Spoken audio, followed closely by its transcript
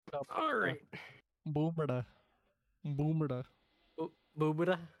All right. Boomerda. Boomerda.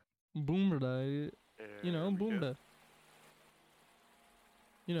 Boobada. Boomerda. You know, There we go. Boomerda.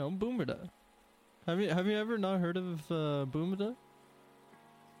 You know, Boomerda. Have you ever not heard of Boomerda?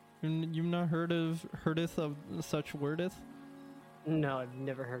 You've not heardeth of such wordeth? No, I've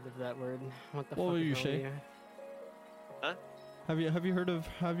never heard of that word. What the What fuck were is you wrong say? with you? Huh? Have you heard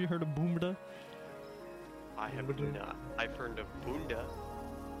of Boomerda? I have not. I've heard of Bunda.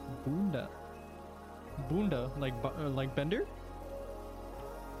 Bunda. Bunda, like Bender?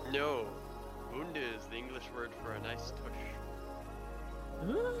 No. Bunda is the English word for a nice tush.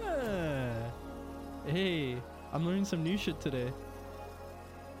 Ah. Hey, I'm learning some new shit today.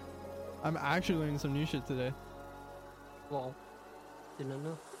 I'm actually learning some new shit today. Well, didn't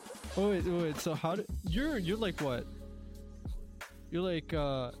know. Oh wait. So how do you're like what? You're like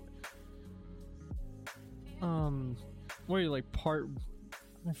what are you like part?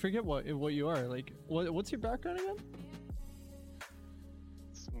 I forget what you are. Like what's your background again?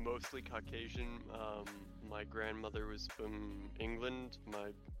 It's mostly Caucasian. My grandmother was from England.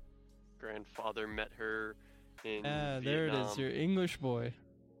 My grandfather met her in There it Vietnam. is. You're English boy.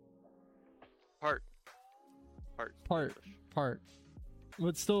 Part English.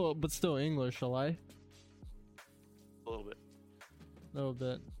 But still English, shall I? A little bit. A little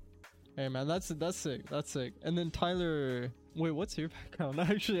bit. Hey man, that's sick. That's sick. And then Tyler, wait, what's your background?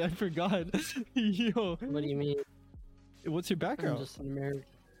 Actually, I forgot. Yo, What do you mean? what's your I'm background? just an American.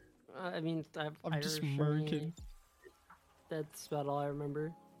 I mean, I'm I'm just Irish, American. That's about all I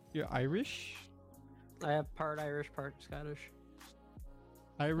remember. You're Irish? I have part Irish, part Scottish.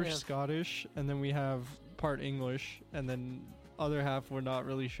 Irish, Yeah. Scottish, and then we have part English, and then other half we're not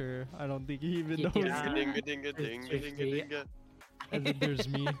really sure. I don't think he even Yeah. knows. Yeah. Dinga dinga dinga dinga dinga dinga. And then there's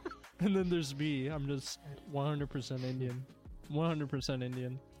me. And then there's me. I'm just 100% Indian. 100%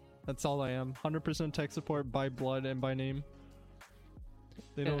 Indian. That's all I am. 100% tech support by blood and by name.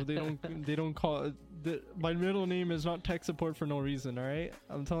 They don't call my middle name is not tech support for no reason, all right?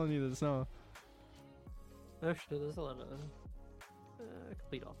 I'm telling you this now. Oh shit, there's a lot of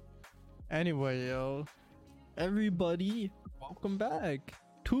complete off. Anyway, yo, everybody, welcome back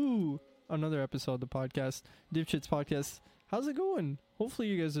to another episode of the podcast, Dipshits Podcast. How's it going? Hopefully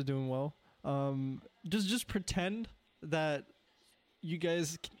you guys are doing well. Just pretend that you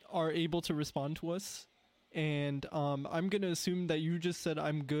guys are able to respond to us, and I'm gonna assume that you just said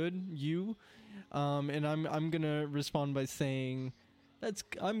I'm good, and I'm gonna respond by saying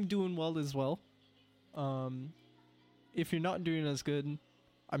I'm doing well as well. If you're not doing as good,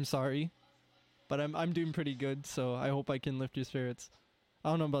 I'm sorry, but I'm doing pretty good, so I hope I can lift your spirits. I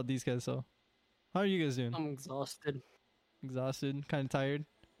don't know about these guys though. How are you guys doing? I'm exhausted. Exhausted, kind of tired.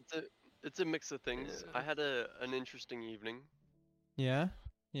 It's a mix of things. I had an interesting evening. Yeah.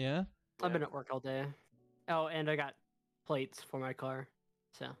 I've been at work all day. Oh, and I got plates for my car.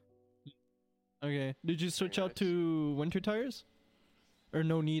 So Okay. Did you switch Very out nice. to winter tires, or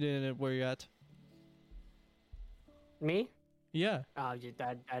no need in it where you're at? me? Yeah. I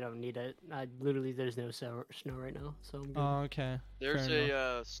don't need it. Literally, there's no snow right now, so I'm good. Okay. There's fair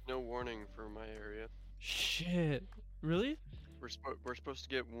enough. a snow warning for my area. Shit. Really? We're supposed to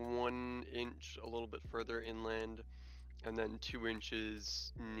get 1 inch a little bit further inland, and then 2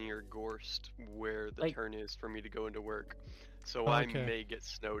 inches near Gorst, where the Like- turn is for me to go into work. So Okay. I may get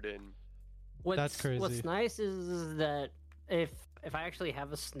snowed in. What's crazy. nice is that if I actually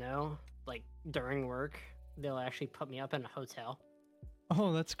have a snow like during work, they'll actually put me up in a hotel.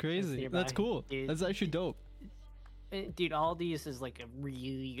 Oh, that's crazy. That's nearby. cool. Dude. That's actually dope. Dude, Aldi's is like a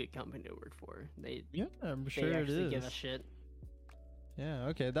really good company to work for. They Yeah, I'm sure it actually give a is. shit. Yeah.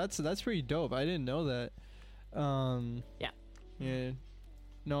 Okay. That's pretty dope. I didn't know that. Yeah. Yeah.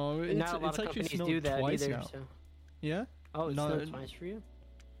 No, And not a lot it's of actually companies snowed do that twice either. now. So. Yeah. Oh, it's No, snowed twice for you?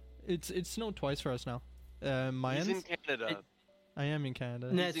 It's snowed twice for us now. My He's in ends. Canada. I am in Canada.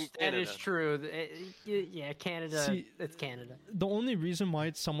 in That is Canada. true. Yeah, Canada. See, it's Canada. The only reason why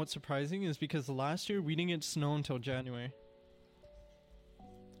it's somewhat surprising is because last year we didn't get snow until January.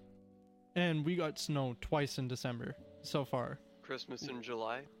 And we got snow twice in December so far. Christmas in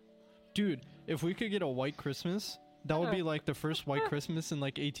July. Dude, if we could get a white Christmas, that would be like the first white Christmas in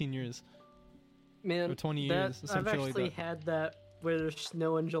like 18 years. Man, Or 20 that- years, some I've shit like actually that. had that where there's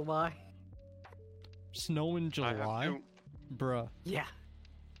snow in July. Snow in I have July? to. Bruh. Yeah.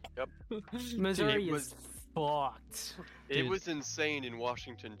 Yep. Missouri It is fucked. It Dude. was insane in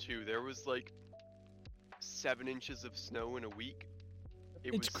Washington too. There was like 7 inches of snow in a week.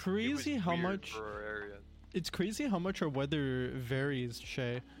 It's crazy how weird much- for our area. It's crazy how much our weather varies,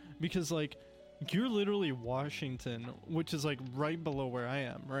 Shay. Because like you're literally Washington, which is like right below where I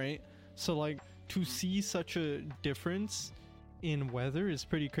am, right? So like to see such a difference in weather is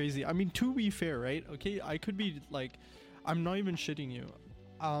pretty crazy. I mean, to be fair, right? Okay, I could be like, I'm not even shitting you.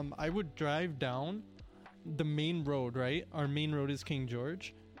 I would drive down the main road, right? Our main road is King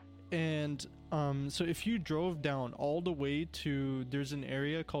George. And so if you drove down all the way to, there's an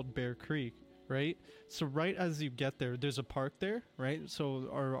area called Bear Creek, right? So right as you get there, there's a park there, right? So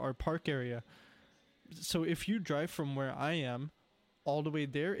our park area. So if you drive from where I am all the way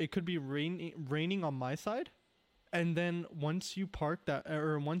there, it could be raining on my side. And then once you park that,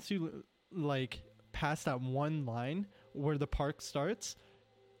 or once you like pass that one line where the park starts,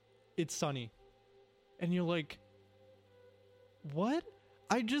 it's sunny. And you're like, what?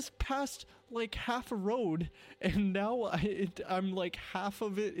 I just passed like half a road, and now I'm like, half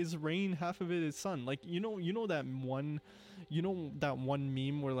of it is rain, half of it is sun. Like, you know that one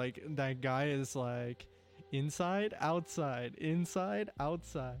meme where like that guy is like, inside, outside, inside,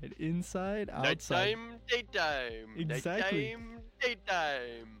 outside, inside, outside. Nighttime, daytime. Exactly. Nighttime,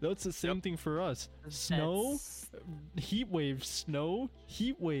 daytime. That's the same thing for us. Snow, heat wave, snow,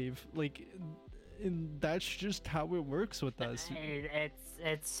 heat wave. Like, and that's just how it works with us.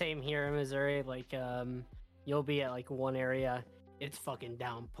 It's same here in Missouri. Like, you'll be at like one area, it's fucking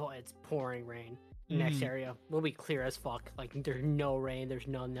it's pouring rain. Next area will be clear as fuck. Like, there's no rain, there's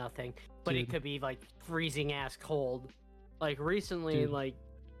no nothing. But Dude. it could be like freezing ass cold. Like recently, Dude. like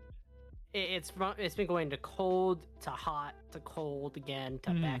it's been going to cold to hot to cold again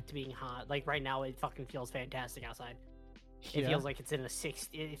to back to being hot. Like right now, it fucking feels fantastic outside. It feels like it's in a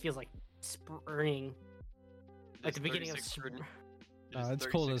it feels like spring. Like the beginning of spring. It's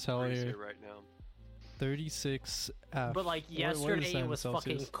cold as hell here right now. 36 F. But like yesterday, it was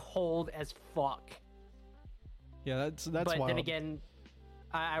fucking cold as fuck. Yeah, that's but wild. Then again,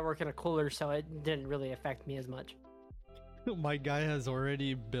 I work in a cooler, so it didn't really affect me as much. My guy has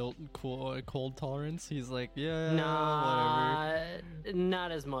already built cold tolerance. He's like, yeah, whatever.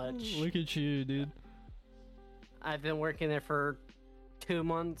 Not as much. Look at you, dude. I've been working there for 2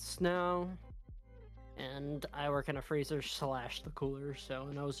 months now, and I work in a freezer / the cooler. So,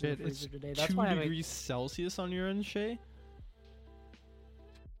 and I was in the freezer today. That's 2 why degrees Celsius on your end, Shay.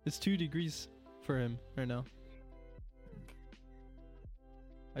 It's 2 degrees for him right now.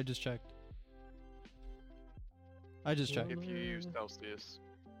 I just checked. If you use Celsius.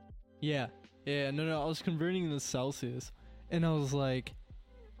 Yeah. No, I was converting to Celsius, and I was like,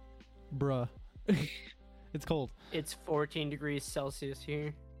 bruh, it's cold. It's 14 degrees Celsius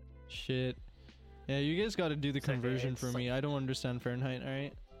here. Shit. Yeah, you guys got to do the conversion for me. I don't understand Fahrenheit,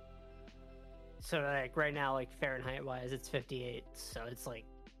 alright? So, like, right now, like, Fahrenheit-wise, it's 58, so it's, like,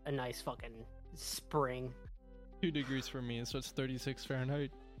 a nice fucking spring. 2 degrees for me, so it's 36 Fahrenheit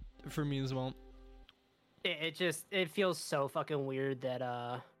for me as well. It feels so fucking weird that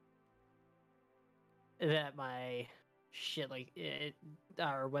that my shit, like,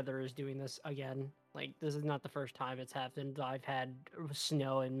 our weather is doing this again. Like, this is not the first time it's happened. I've had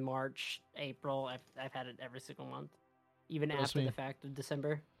snow in March, April. I've had it every single month, even after the fact of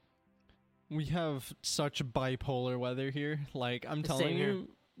December. We have such bipolar weather here. Like, I'm telling you,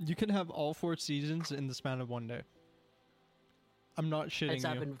 you can have all 4 seasons in the span of one day. I'm not shitting you. It's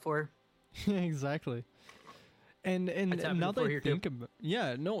happened before. Exactly. And now that I think about,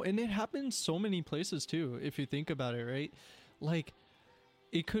 and it happens so many places too, if you think about it, right? Like,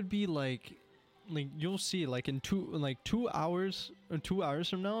 it could be like you'll see, like, in 2 hours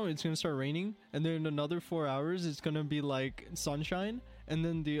from now, it's gonna start raining, and then in another 4 hours, it's gonna be like sunshine, and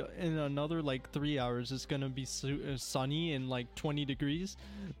then in another like 3 hours, it's gonna be sunny and like 20 degrees.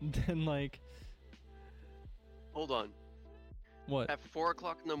 Then like, hold on. What? At 4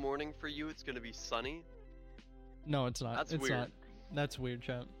 o'clock in the morning for you, it's gonna be sunny. No, it's not. That's it's weird. Not. That's weird,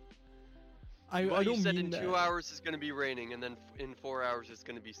 champ. I don't you said mean in 2 hours it's gonna be raining, and then in 4 hours it's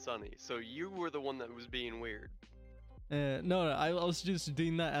gonna be sunny. So you were the one that was being weird. No, I was just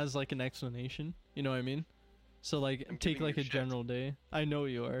doing that as like an explanation. You know what I mean? So like, take like a general day. I know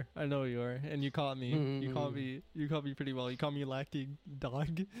you are, and you caught me. You caught me pretty well. You caught me lacking,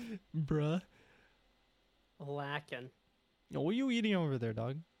 dog, bruh. Lacking. What are you eating over there,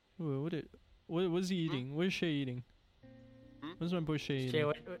 dog? What's he eating? What is Shay eating? What's my boy Shay eating? Shay,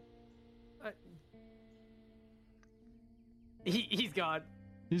 what? He's gone.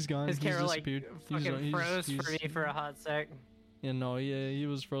 He's gone. His camera like disappeared. fucking froze for me for a hot sec. Yeah, he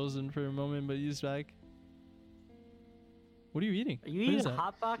was frozen for a moment, but he's back. What are you eating? Are you eating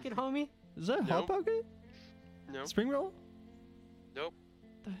Hot Pocket, homie? Is that Hot Pocket? No. Spring roll? Nope.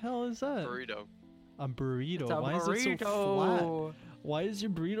 The hell is that? Burrito. A burrito. It's a Why burrito. is it so flat? Why is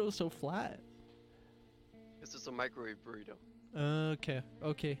your burrito so flat? just a microwave burrito.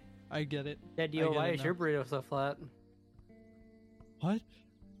 Okay, I get it. Yeah, Dio, get why it is now. your burrito so flat? What?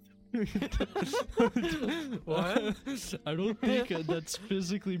 What? I don't think that's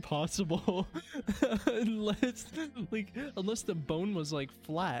physically possible unless the bone was like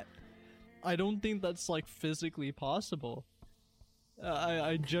flat. I don't think that's like physically possible.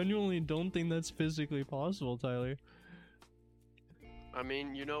 I genuinely don't think that's physically possible, Tyler. I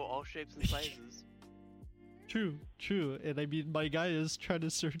mean, you know, all shapes and sizes. True, and I mean, my guy is trying to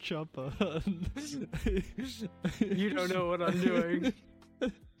search up. You don't know what I'm doing.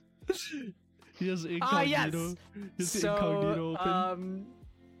 He has incognito. Ah, yes. His incognito open.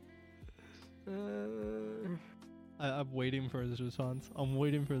 I'm waiting for his response. I'm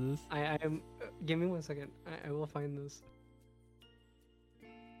waiting for this. I am. Give me 1 second. I will find this.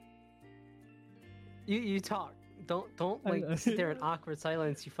 You talk. Don't like sit there in awkward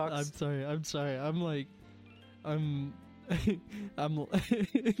silence. You fucks. I'm sorry. I'm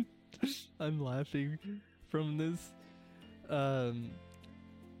I'm laughing from this.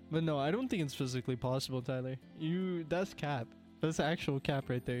 But no, I don't think it's physically possible, Tyler. That's cap. That's actual cap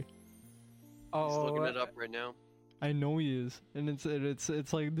right there. He's looking it up right now. I know he is, and it's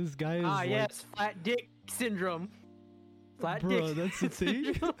like this guy is. Ah, yes, flat dick syndrome. Flat bro, dick. that's a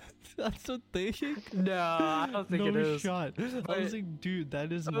thing. That's a thing. No, I don't think it No is. shot. I was like, dude,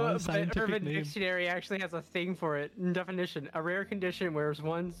 that is not a But scientific Urban name. Dictionary actually has a thing for it. Definition: a rare condition where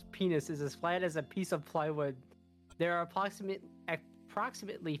one's penis is as flat as a piece of plywood. There are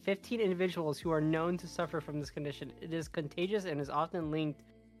approximately 15 individuals who are known to suffer from this condition. It is contagious and is often linked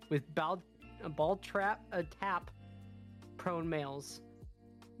with bald tap prone males.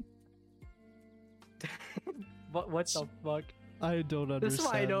 What the fuck? I don't understand. This is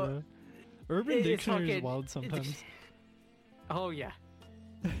why I don't. bro. Urban It's Dictionary is fucking- wild sometimes. Oh yeah,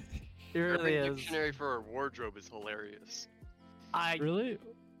 it really Urban is. Dictionary for a wardrobe is hilarious. I Really?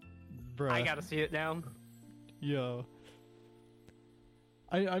 Bruh. I gotta see it now. Yo.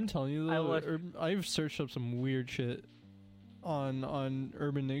 I'm telling you I though, look- I've searched up some weird shit on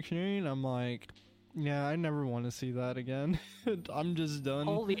Urban Dictionary, and I'm like, yeah, I never want to see that again. I'm just done.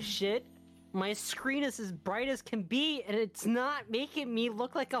 Holy shit! My screen is as bright as can be, and it's not making me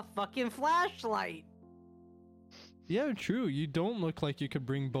look like a fucking flashlight. Yeah, true. You don't look like you could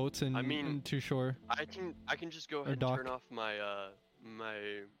bring boats in I mean- into shore. I can just go ahead and dock. turn off my my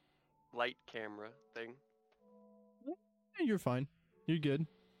light camera thing. Yeah, you're fine. You're good.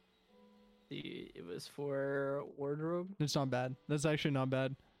 It was for wardrobe. It's not bad. That's actually not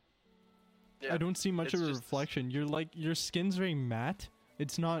bad. Yeah, I don't see much it's of a just- reflection. You're like, your skin's very matte.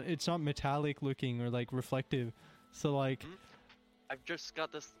 It's not metallic looking or like reflective. So like, I've just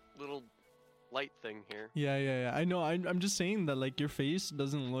got this little light thing here. yeah. I know. I'm just saying that like your face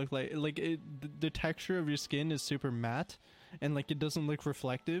doesn't look like it. The texture of your skin is super matte, and like it doesn't look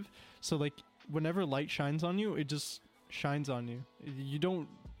reflective. So like whenever light shines on you, it just shines on you. You don't.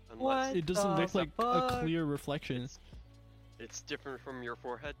 Unless It doesn't the look like a fuck? clear reflection. it's different from your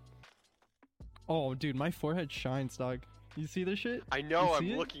forehead. Oh, dude, my forehead shines, dog. You see this shit? I know. You see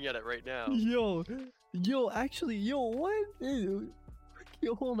I'm it? looking at it right now. Actually, what?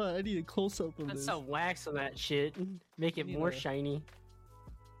 Yo, hold on, I need a close up of Put this. some wax on that shit. Make it more Yeah. shiny.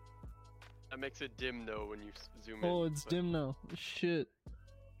 That makes it dim though when you zoom in. Oh, it's but- dim now. Shit.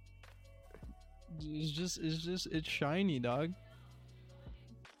 It's shiny, dog.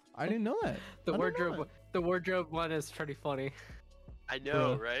 I didn't know that. The I don't know wardrobe. The wardrobe one is pretty funny. I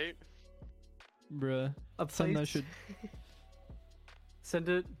know, Bruh. right? Bruh. A Send that place- shit. Send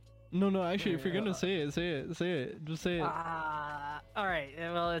it. No, actually, if you're gonna say it. Just say it. All right.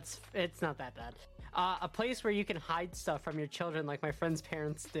 Well, it's not that bad. A place where you can hide stuff from your children, like my friend's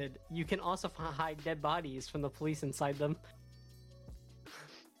parents did. You can also hide dead bodies from the police inside them.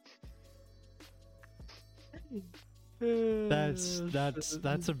 That's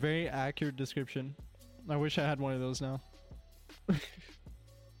a very accurate description. I wish I had one of those now.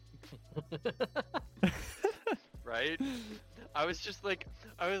 Right? I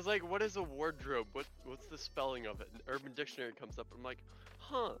was like, what is a wardrobe? What's the spelling of it? And Urban Dictionary comes up. I'm like,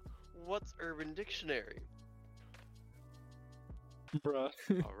 huh? What's Urban Dictionary? Bruh.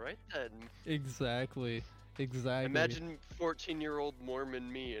 All right then. Exactly. Imagine 14-year-old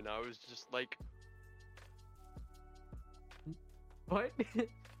Mormon me, and I was just like, What?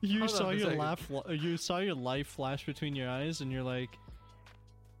 You Hold on saw a your second. you saw your life flash between your eyes, and you're like,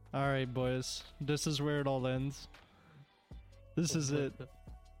 "All right, boys, this is where it all ends. This is it."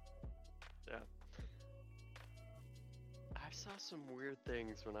 yeah. I saw some weird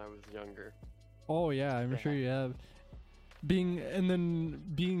things when I was younger. Oh yeah, I'm sure you have. Being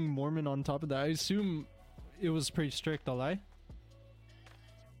Mormon on top of that, I assume it was pretty strict, I'll lie.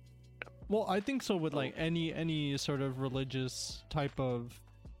 Well, I think so with like any sort of religious type of,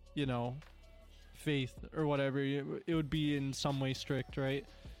 you know, faith or whatever. It would be in some way strict, right?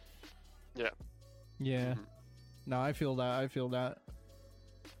 Yeah. Yeah. Mhm. No, I feel that.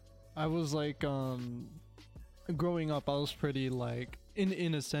 I was like, growing up, I was pretty like,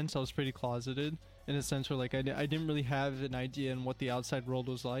 in a sense, I was pretty closeted. In a sense where like I didn't really have an idea in what the outside world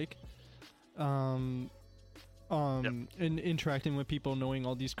was like. And interacting with people, knowing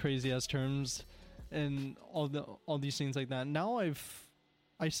all these crazy ass terms, and all these things like that. Now I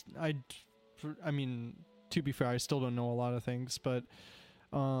mean, to be fair, I still don't know a lot of things, but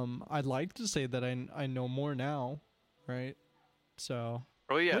I'd like to say that I know more now, right? So.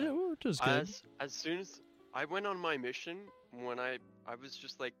 Oh yeah. Which is good. As soon as I went on my mission, when I was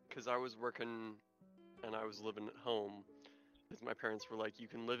just like, cause I was working, and I was living at home. Because my parents were like, you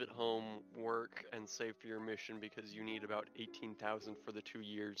can live at home, work, and save for your mission because you need about 18,000 for the 2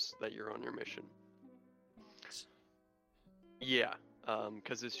 years that you're on your mission. Yeah,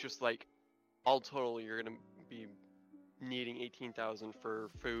 because it's just like, all total, you're gonna be needing 18,000 for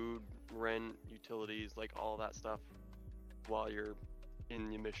food, rent, utilities, like all that stuff, while you're in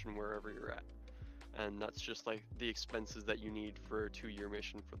the mission wherever you're at. And that's just like the expenses that you need for a 2-year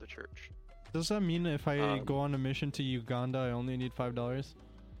mission for the church. Does that mean if I go on a mission to Uganda, I only need $5?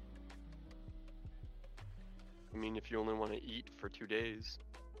 I mean, if you only want to eat for 2 days.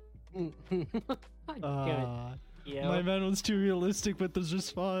 My man was too realistic with his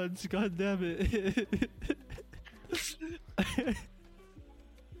response. God damn it.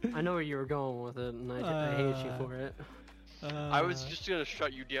 I know where you were going with it, and I hate you for it. I was just gonna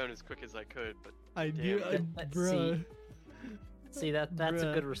shut you down as quick as I could, but I damn do, it. bruh. See that's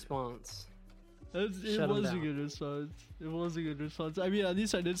Bruh. a good response. It was a good response. It was a good response. I mean, at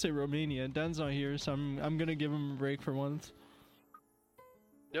least I did say Romania. Dan's not here, so I'm gonna give him a break for once.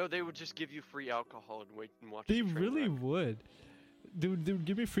 No, they would just give you free alcohol and wait and watch. They the train really wreck. would. They would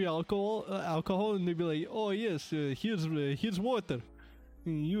give me free alcohol, and they'd be like, "Oh yes, here's water.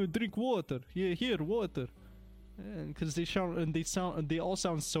 You drink water. Yeah, here water." Because they all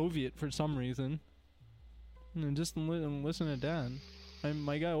sound Soviet for some reason. And just listen to Dan.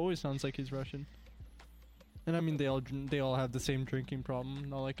 My guy always sounds like he's Russian. And I mean, they all have the same drinking problem.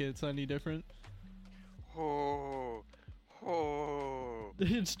 Not like it's any different. Oh,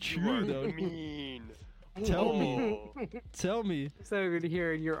 It's you true are though. mean. Tell me. Oh. Tell me. So good to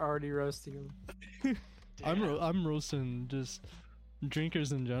hear, and you're already roasting him. I'm roasting just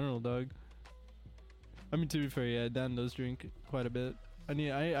drinkers in general, dog. I mean, to be fair, yeah, Dan does drink quite a bit.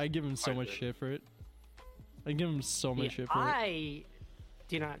 I give him so Quite a much bit. shit for it. I give him so much shit for it. I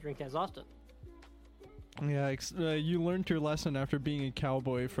do not drink as often. Yeah, you learned your lesson after being a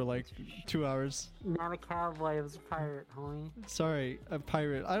cowboy for like 2 hours. Not a cowboy, I was a pirate, homie. Sorry, a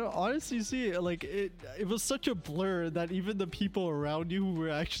pirate. I don't honestly see it. Like it was such a blur that even the people around you who were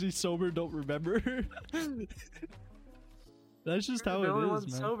actually sober don't remember. That's just how the only it one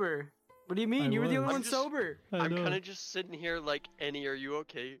is, man. sober. What do you mean? I you were the was. only one I'm just- sober. I'm know. kind of just sitting here like, Annie, are you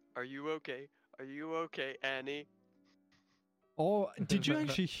okay? Are you okay? Are you okay, Annie? Oh, did you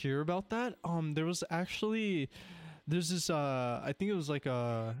actually hear about that? There's this I think it was like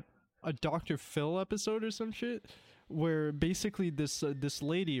a Dr. Phil episode or some shit, where basically this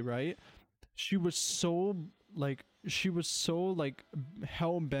lady, right? She was so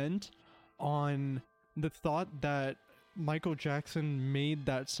hell bent on the thought that Michael Jackson made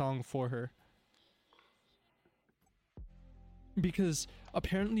that song for her. Because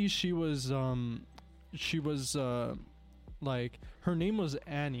apparently she was like, her name was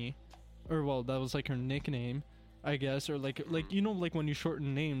Annie, or well, that was like her nickname, I guess, or like you know, like when you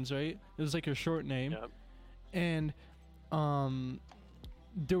shorten names, right? It was like her short name. Yep. And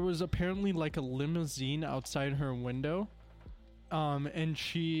there was apparently like a limousine outside her window, and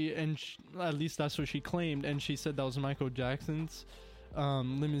she at least that's what she claimed, and she said that was Michael Jackson's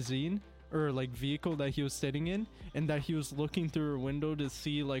limousine or like vehicle that he was sitting in, and that he was looking through her window to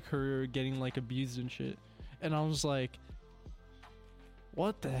see like her getting like abused and shit. And I was like,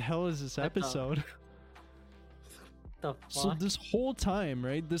 what the hell is this episode? The So fuck? this whole time,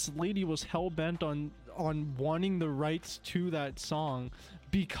 right, this lady was hell-bent on wanting the rights to that song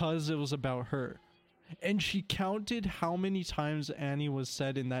because it was about her. And she counted how many times Annie was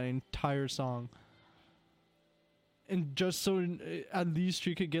said in that entire song. And just so at least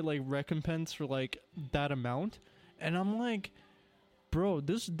she could get like recompense for like that amount. And I'm like, bro,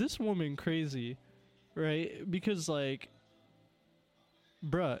 this woman crazy, right? Because like,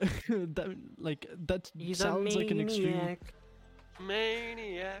 bruh, that He's sounds a like an extreme. maniac.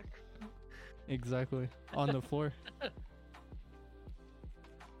 Maniac. Exactly. On the floor.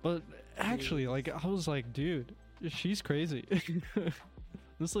 But actually, like, I was like, dude, she's crazy.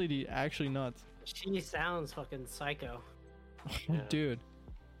 This lady actually nuts. She sounds fucking psycho. Yeah.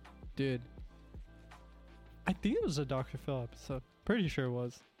 Dude. I think it was a Dr. Phil episode. Pretty sure it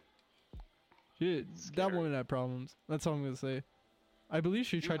was. That Scary. woman had problems. That's all I'm gonna say. I believe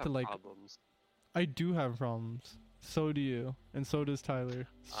she You tried to have like. problems. I do have problems. So do you, and so does Tyler.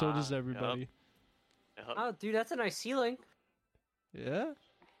 So does Yep. everybody. Yep. Oh, dude, that's a nice ceiling. Yeah.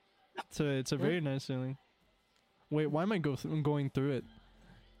 It's a very nice feeling. Wait, why am I going through it?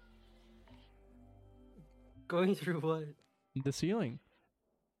 Going through what? The ceiling.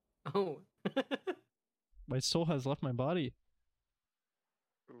 Oh. My soul has left my body.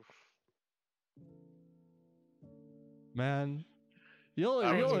 Oof. Man. Y'all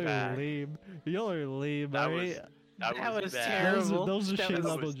That was are bad. lame. Y'all are lame, That alright? That That was bad. terrible. That was a That Shay was-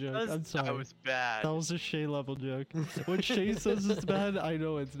 level that joke. was- I'm sorry. That was bad. That was a Shay level joke. When Shay says it's bad, I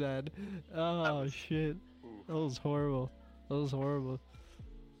know it's bad. Oh was- shit. Oof. That was horrible. That was horrible.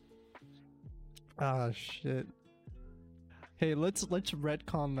 Ah shit. Hey, let's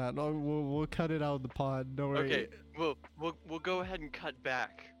retcon that. Oh, we'll cut it out of the pod. Don't worry. Okay, we'll go ahead and cut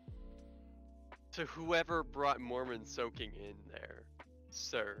back to whoever brought Mormon soaking in there,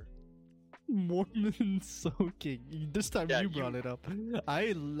 sir. Mormon soaking. This time Yeah, you brought you- it up. I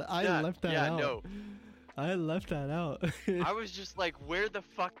Yeah, left that yeah, out. no. I left that out. I was just like, where the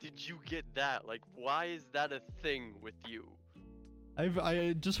fuck did you get that? Like, why is that a thing with you?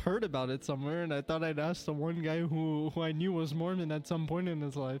 I just heard about it somewhere, and I thought I'd ask the one guy who I knew was Mormon at some point in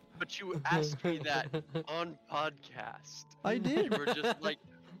his life. But you asked me that on podcast. I You did. were just like,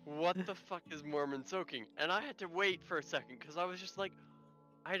 what the fuck is Mormon soaking? And I had to wait for a second because I was just like,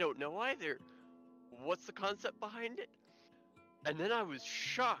 I don't know either. What's the concept behind it? And then I was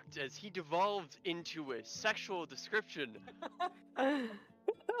shocked as he devolved into a sexual description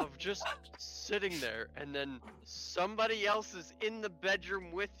of just sitting there, and then somebody else is in the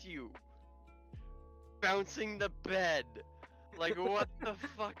bedroom with you, bouncing the bed. Like, what the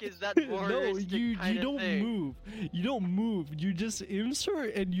fuck is that No, voyeuristic you kind of don't thing? move. You don't move. You just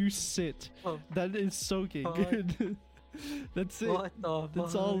insert and you sit. Oh. That is soaking. Fuck. That's it. What the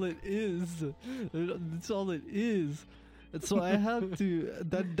That's fuck? all it is. That's all it is. And so I have to.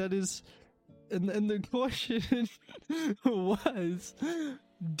 That is, and the question was,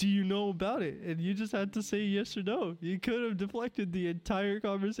 do you know about it? And you just had to say yes or no. You could have deflected the entire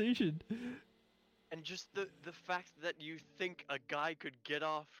conversation. And just the fact that you think a guy could get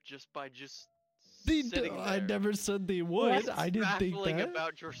off just by just They sitting there. I never said they would. What's I didn't think baffling that.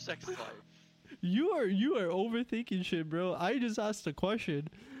 about your sex life? You are overthinking shit, bro. I just asked a question.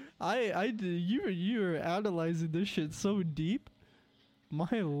 You are analyzing this shit so deep. My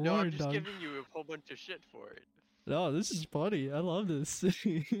lord, No, I'm just dog. giving you a whole bunch of shit for it. No, this is funny. I love this.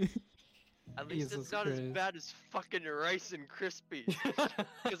 At least Jesus it's not as Christ. bad as fucking Rice and Krispies.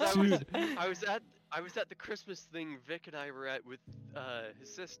 Because I was at the Christmas thing Vic and I were at with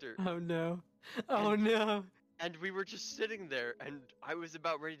his sister, Oh no. Oh no. and we were just sitting there, and I was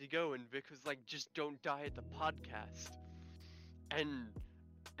about ready to go, and Vic was like, "Just don't die at the podcast," and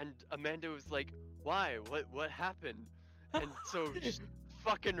Amanda was like, "Why? What happened?" And so just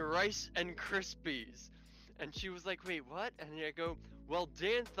fucking Rice and Krispies, and she was like, "Wait, what?" And I go, "Well,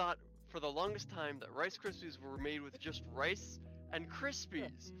 Dan thought for the longest time that Rice Krispies were made with just rice and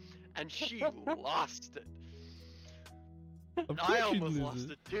Krispies," and she lost it. Of And course I you'd almost lose lost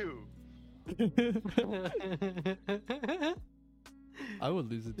it too. I would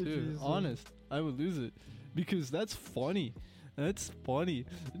lose it too. Jesus. Honest, I would lose it because that's funny. That's funny.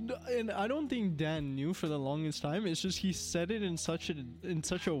 No, and I don't think Dan knew for the longest time. It's just he said it in such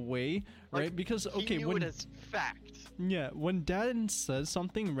a way, right? Like, Because He okay, knew when it as fact. yeah, when Dan says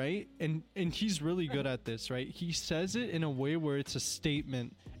something, right, and he's really good at this, right? He says it in a way where it's a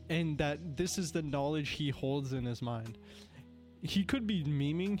statement, and that this is the knowledge he holds in his mind. He could be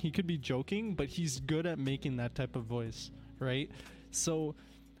memeing, he could be joking, but he's good at making that type of voice, right? So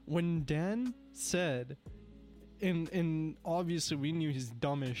when Dan said, and obviously we knew he's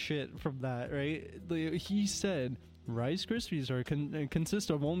dumb as shit from that, right? He said Rice Krispies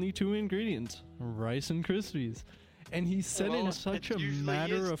consist of only 2 ingredients, rice and Krispies, and he said it Well, in such it a usually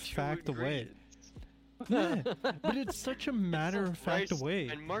matter is of 2 fact way. ingredients. Yeah, but it's such a matter of fact Rice way.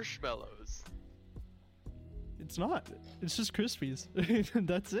 and marshmallows. It's not. It's just Krispies.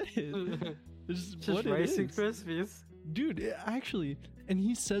 That's it. It's Just what it rice and is. Krispies. Dude, actually, and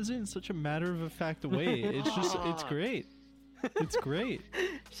he says it in such a matter of fact way. It's just, it's great. It's great.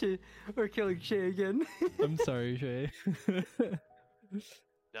 Shay, we're killing Shay again. I'm sorry, Shay.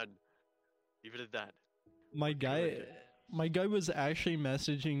 None. Leave it at that. My guy was actually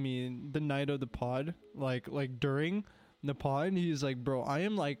messaging me the night of the pod, like during the pod, and he's like, bro, I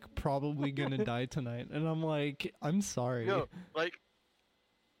am like probably gonna die tonight. And I'm like, I'm sorry. No, like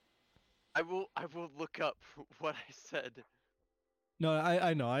I will look up what I said. No,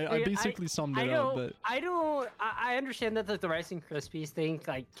 I know. I basically summed it up, but I understand that the Rice and Krispies thing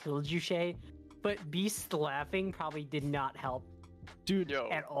like killed you, Shay, but Beast laughing probably did not help dude,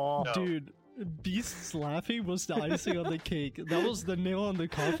 at all. No. dude, Beast's laughing was the icing on the cake. That was the nail on the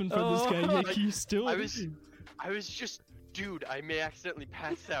coffin for this guy. Like, Like, he still. I was just, dude, I may accidentally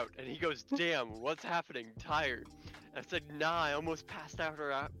pass out. And he goes, damn, what's happening? Tired. And I said, nah, I almost passed out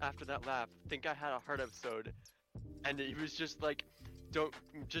after that laugh. Think I had a heart episode. And he was just like, don't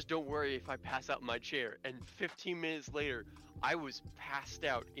worry if I pass out in my chair. And 15 minutes later, I was passed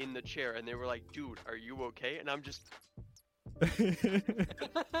out in the chair. And they were like, dude, are you okay? And I'm just...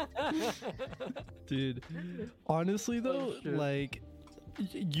 Dude, honestly though, like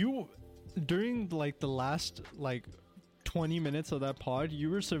you during like the last like 20 minutes of that pod,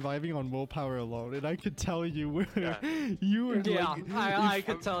 you were surviving on willpower alone, and I could tell you were you were like, I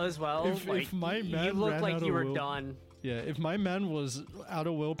could tell as well. If my man you looked ran like out you of were done. Yeah, if my man was out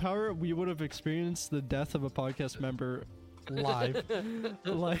of willpower, we would have experienced the death of a podcast member live.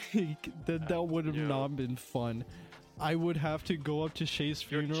 Like that would have not been fun. I would have to go up to Shay's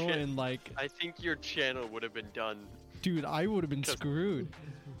funeral and like... I think your channel would have been done. Dude, I would have been screwed.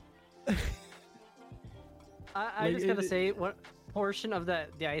 I Like, just gotta say, what portion of the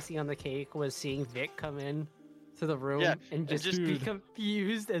icing on the cake was seeing Vic come in to the room and just be Dude.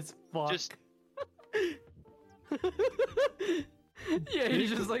 confused as fuck. Just Yeah, he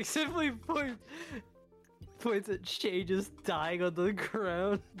just like simply points at Shay just dying on the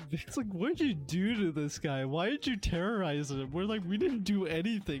ground. It's like, what did you do to this guy? Why did you terrorize him? We're like, we didn't do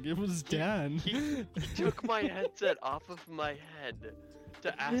anything. It was Dan. he took my headset off of my head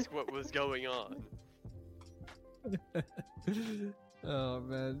to ask what was going on. Oh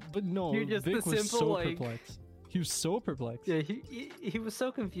man, but no, You're just Vic the was simple, so like- perplexed. He was so perplexed. Yeah, he was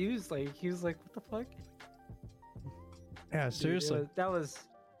so confused. Like he was like, "What the fuck?" Yeah, Dude, seriously. that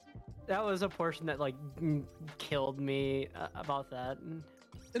was a portion that like killed me about that. And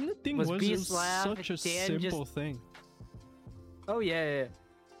the thing was was, it Beast was laugh, such a Dan simple just- thing. Oh yeah.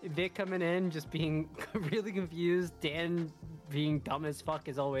 Vic coming in, just being really confused. Dan being dumb as fuck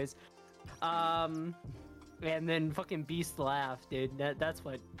as always. And then fucking Beast laugh, dude. That's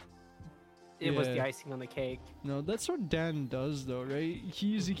what. It was the Yeah. icing on the cake. No, that's what Dan does, though, right?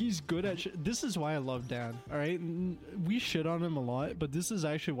 He's good at. This is why I love Dan. All right, we shit on him a lot, but this is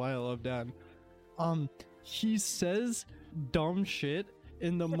actually why I love Dan. He says dumb shit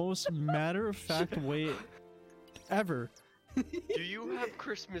in the most matter of fact way ever. Do you have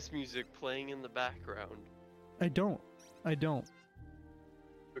Christmas music playing in the background? I don't.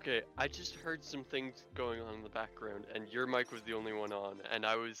 Okay, I just heard some things going on in the background, and your mic was the only one on, and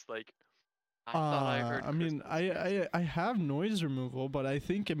I was like, I thought I heard. I mean, I have noise removal, but I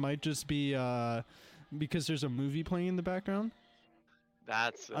think it might just be because there's a movie playing in the background.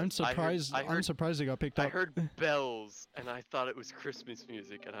 That's. I'm surprised. I'm surprised it got picked up. I heard bells, and I thought it was Christmas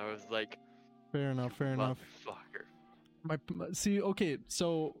music, and I was like, Fair enough. Fair enough. Motherfucker. See, okay,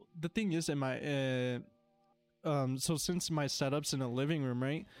 so the thing is, in my so since my setup's in a living room,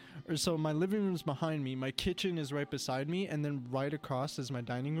 right? Or so my living room's behind me, my kitchen is right beside me, and then right across is my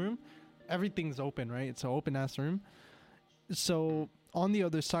dining room. Everything's open, right? It's an open ass room. So on the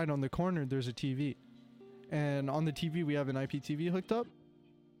other side, on the corner, there's a TV, and on the TV we have an IPTV hooked up,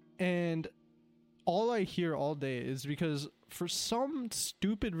 and all I hear all day is because for some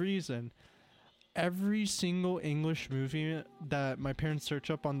stupid reason, every single English movie that my parents search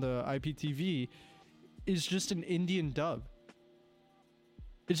up on the IPTV is just an Indian dub.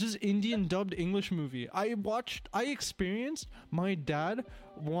 It's just Indian dubbed English movie. I experienced my dad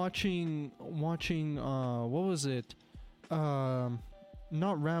watching what was it? Not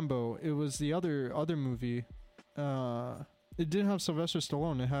Rambo. It was the other movie. It didn't have Sylvester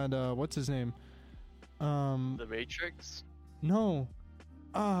Stallone. It had what's his name? The Matrix? No.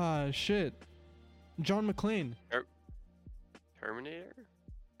 Shit. John McClane. Terminator?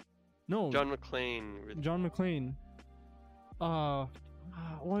 No. John McClane. John McClane.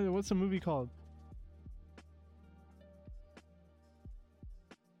 What's the movie called?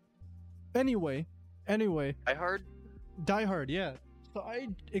 Anyway. I heard. Die Hard, yeah. So I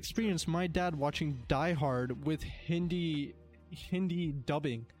experienced my dad watching Die Hard with Hindi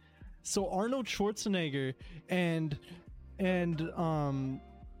dubbing. So Arnold Schwarzenegger and John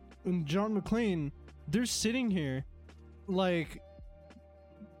McClane, they're sitting here like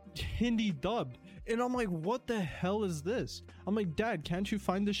Hindi dubbed. And I'm like, what the hell is this? I'm like, Dad, can't you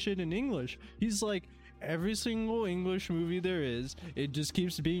find this shit in English? He's like, every single English movie there is, it just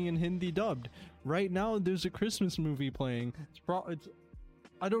keeps being in Hindi dubbed. Right now, there's a Christmas movie playing.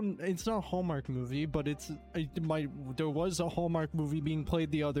 It's not a Hallmark movie, but there was a Hallmark movie being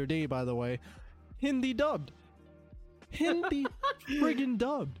played the other day, by the way. Hindi dubbed. Hindi friggin'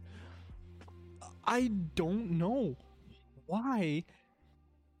 dubbed. I don't know why.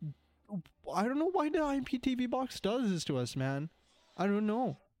 I don't know why the IPTV box does this to us, man. I don't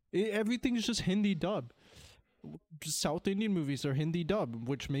know. Everything's just Hindi dubbed. South Indian movies are Hindi dubbed,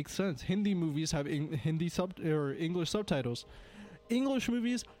 which makes sense. Hindi movies have Hindi or English subtitles. English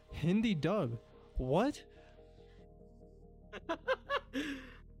movies, Hindi dub. What?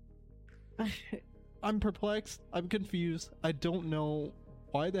 I'm perplexed. I'm confused. I don't know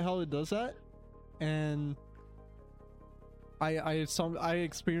why the hell it does that. And I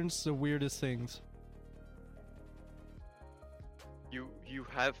experienced the weirdest things. You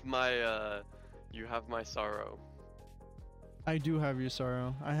have my sorrow. I do have your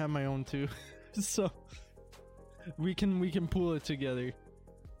sorrow. I have my own too. So we can pull it together.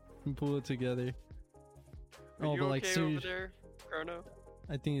 Pull it together. Are you okay over there, Chrono?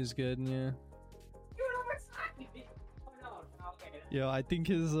 I think he's good. Yeah. Yo, I think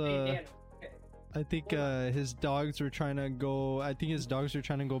his his dogs were trying to go. I think his dogs were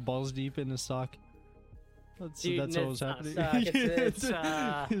trying to go balls deep in his sock. That's what was happening.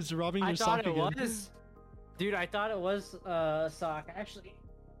 He's robbing your sock again. Dude, I thought it was sock. Actually,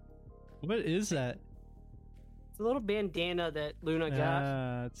 what is that? It's a little bandana that Luna got.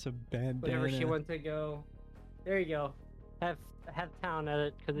 Ah, it's a bandana. Whenever she went to go. There you go. Have town at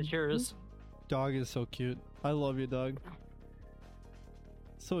it because it's yours. Dog is so cute. I love your dog.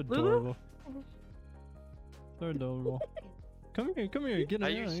 So adorable. So adorable. Come here. Get I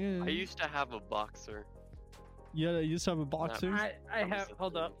used to have a boxer. Yeah, I used to have a boxer. I have.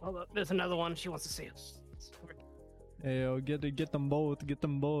 Hold up. There's another one. She wants to see us. Hey, yo, get them both. Get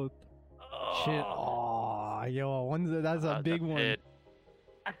them both. Oh. Shit. Oh, yo, that's a big one.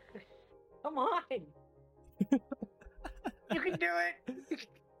 Come on. You can do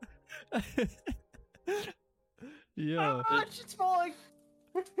it. Yeah. Oh, it's falling.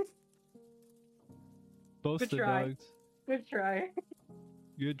 Both Good the try. dogs. Good try.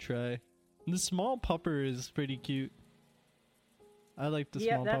 Good try. The small pupper is pretty cute. I like the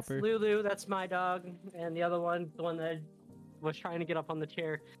small that's pupper. Lulu. That's my dog, and the other one, the one that was trying to get up on the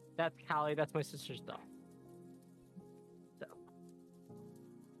chair, that's Callie. That's my sister's dog.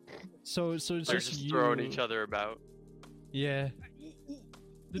 So it's They're just just you throwing each other about. Yeah.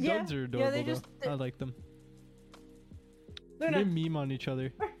 The dogs are adorable though. I like them. They meme on each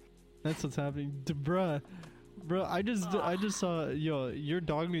other. That's what's happening. Bruh, I just saw, yo, your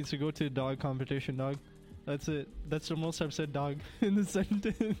dog needs to go to a dog competition, dog. That's it. That's the most I've said dog in the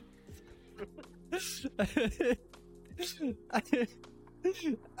sentence.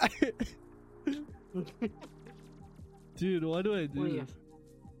 Dude, why do I do this?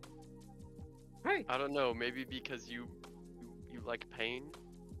 Hey. I don't know, maybe because you like pain?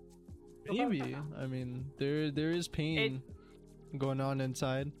 Maybe. I mean, there is pain going on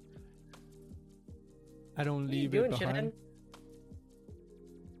inside. I don't leave it behind.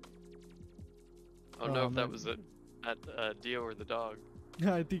 I don't know if that was at Dio or the dog.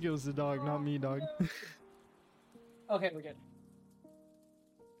 I think it was the dog, not me, dog. Okay, we're good.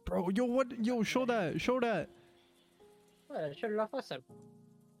 Bro, yo, what? Yo, show that. Well, I showed it off last time.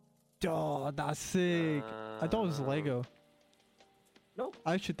 Oh, that's sick. I thought it was Lego. Nope.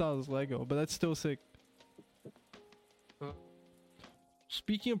 I actually thought it was Lego, but that's still sick. Huh.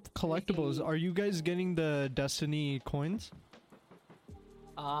 Speaking of collectibles, are you guys getting the Destiny coins?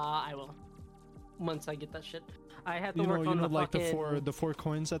 I will. Once I get that shit. I have to You work know, on the like fucking... the four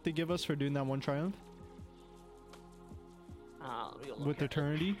coins that they give us for doing that one triumph with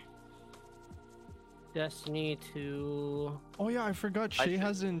Eternity. Destiny 2. Oh yeah, I forgot. Shay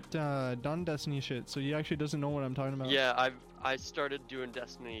hasn't done Destiny shit, so he actually doesn't know what I'm talking about. Yeah, I started doing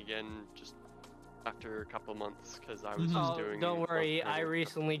Destiny again just after a couple months because I was just doing. Don't worry, I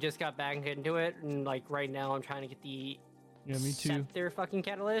recently just got back into it, and like right now I'm trying to get the me too. Scepter fucking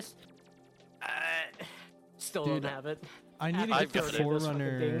catalyst. Still Dude, don't have it. I need to get the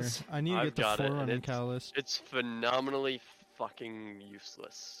Forerunner. I need to get the Forerunner catalyst. It's phenomenally fucking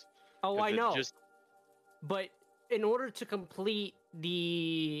useless. Oh, I know. But in order to complete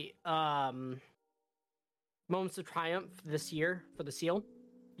the Moments of Triumph this year for the seal,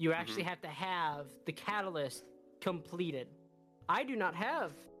 you actually have to have the catalyst completed. I do not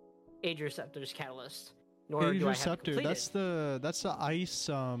have Age of Scepter's catalyst. nor do I have Scepter. completed. That's the ice.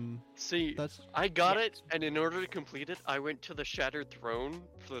 See, That's I got Yeah. it, and in order to complete it, I went to the Shattered Throne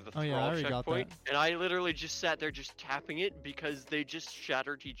for the Oh, yeah, I thrall already got checkpoint, and I literally just sat there just tapping it because they just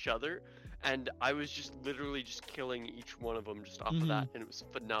shattered each other, and I was just literally just killing each one of them just off of that, and it was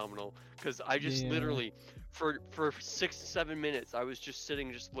phenomenal. Because I just Yeah. literally, for 6 to 7 minutes, I was just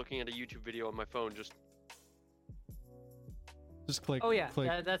sitting, just looking at a YouTube video on my phone, just click. Oh yeah,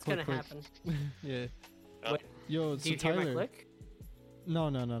 click, that's click, gonna click. happen. Yeah. Wait, Yo, do so you hear my Tyler. click?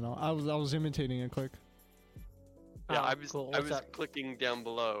 No. I was imitating a click. yeah, Oh, I was cool. I What's was up? clicking down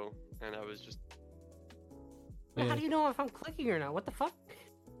below, and I was just Well, Yeah. How do you know if I'm clicking or not? What the fuck?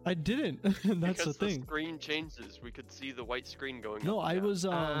 I didn't. That's because the thing. screen changes. We could see the white screen going. No, up and I down.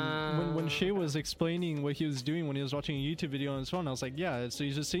 was when Shay okay. was explaining what he was doing when he was watching a YouTube video on his phone. I was like, yeah. So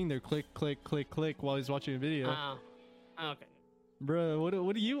he's just sitting there, click, click, click, click, while he's watching a video. Oh, okay. Bro,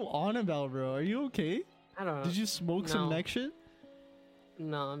 what are you on about, bro? Are you okay? I don't know. Did you smoke some no. neck shit?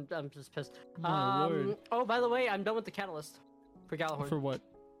 No, I'm just pissed. My lord. Oh, by the way, I'm done with the catalyst for Galahorn. For what?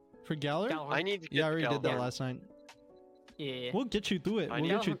 For Galler? Galahorn. I need to get Yeah, I already did that Galahorn. last night. Yeah, We'll get you through it. I We'll need-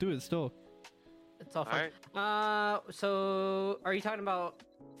 get you through it still. it's all fun. Alright. So are you talking about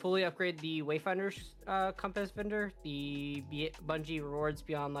fully upgrade the Wayfinder's compass vendor, the Bungie Rewards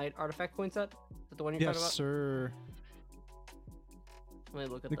Beyond Light artifact coin set? Is that the one you're Yes, talking about? sir. Let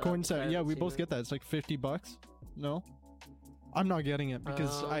me look at The that, coin because I set. Yeah, haven't we seen both it. get that. It's like $50. No? I'm not getting it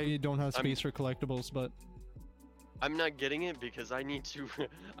because I don't have I'm- space for collectibles, but I'm not getting it because I need to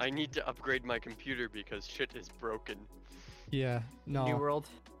I need to upgrade my computer because shit is broken. yeah, no. New World.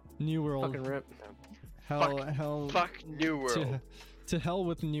 New World. Fucking rip. Hell. Fuck New World. To hell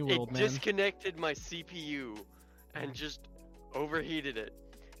with New World, It man. disconnected my CPU and just overheated it.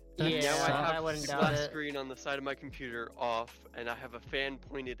 That Yeah, Now I sucks. I have wouldn't the doubt splash it. screen on the side of my computer off, and I have a fan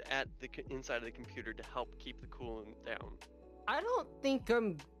pointed at the inside of the computer to help keep the cooling down. I don't think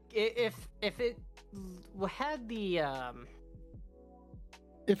if it had the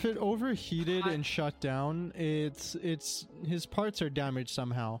If it overheated I- and shut down, it's his parts are damaged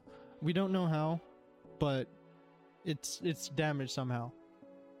somehow. We don't know how, but it's damaged somehow.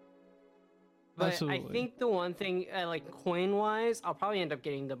 But I Absolutely. think the one thing, like coin wise, I'll probably end up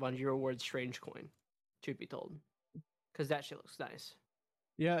getting the Bungie Rewards Strange coin. Truth be told, because that shit looks nice.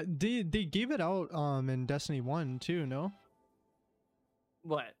 Yeah, they gave it out in Destiny 1 too, no?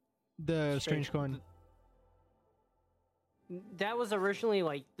 What? The strange coin. That was originally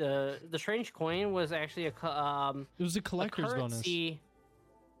like the Strange coin was actually It was a collector's bonus. currency.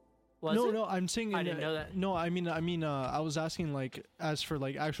 Was no, it? no, I'm saying I didn't know that. No, I mean, I was asking like as for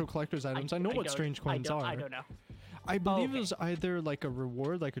like actual collector's items. I know what don't- strange coins are. I don't know. I believe okay. it was either like a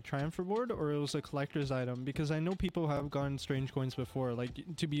reward, like a triumph reward, or it was a collector's item because I know people have gotten strange coins before, like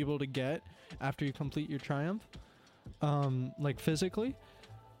to be able to get after you complete your triumph, like physically.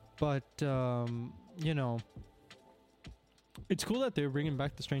 But you know, it's cool that they're bringing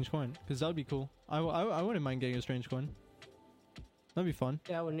back the strange coin because that would be cool. I wouldn't mind getting a strange coin. That'd be fun.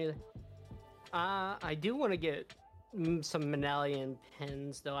 Yeah, I wouldn't either. I do want to get some Manalian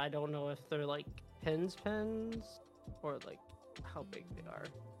pins, though. I don't know if they're like pins or like how big they are.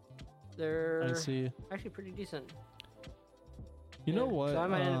 I They're see. actually pretty decent. You know Yeah, what? So I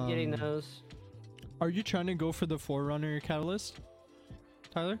might end up getting those. Are you trying to go for the Forerunner Catalyst,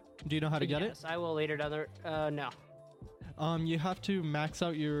 Tyler? Do you know how to get it? Yes, I will later down there. No. You have to max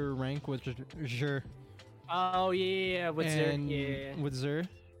out your rank with Xur. Oh yeah, with Xur. And Yeah. with Xur,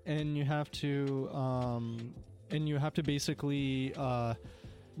 and you have to basically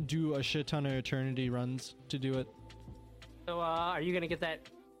do a shit ton of eternity runs to do it. So are you gonna get that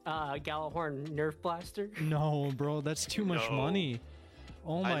Galahorn Nerf blaster? No, bro, that's too much No. money.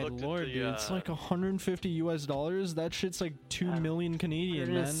 Oh I my looked at lord, the, dude! It's like $150 US. That shit's like 2 million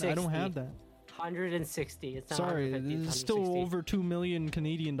Canadian, man. I don't 160. have that. 160. It's not Sorry, 150, this it's is still 160. over 2 million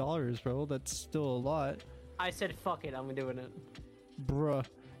Canadian dollars, bro. That's still a lot. I said fuck it. I'm doing it. Bruh,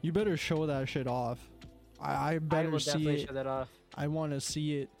 you better show that shit off. I I better will see definitely it. show that off. I want to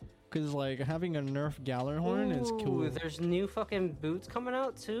see it. Cause like having a Nerf Gallarhorn is cool. Ooh, there's new fucking boots coming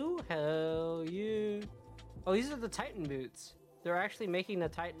out too. Hell yeah! Oh, these are the Titan boots. They're actually making the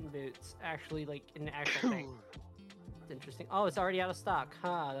Titan boots actually like an actual thing. It's interesting. Oh, it's already out of stock.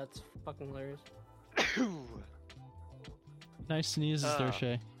 Huh? That's fucking hilarious. Nice sneezes there, Uh.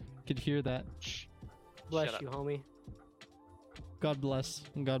 Shay. Could hear that. Bless Shut you, up. homie. God bless.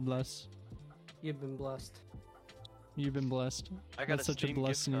 God bless. You've been blessed. You've been blessed. I got That's a such a Steam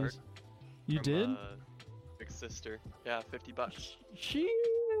blessed gift card sneeze. You from, did? Big sister. Yeah, $50. Shit.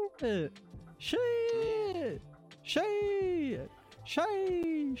 Shit. Shit.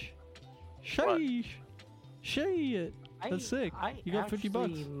 Sheesh. Sheesh. Shit. That's sick. You got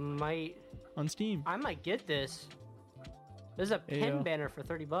 $50 might on Steam. I might get this. There's a pen Ayo. banner for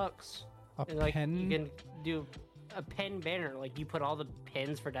 $30. A And, like, pen? You can do a pen banner. Like you put all the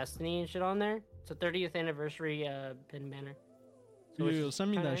pins for Destiny and shit on there. It's a 30th anniversary pin banner. which Yo, is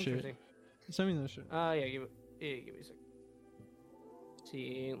send me kinda that shit. interesting. Send me that shit. Yeah, give me a sec.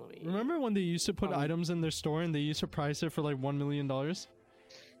 See, let me. Remember when they used to put items in their store and they used to price it for like $1 million?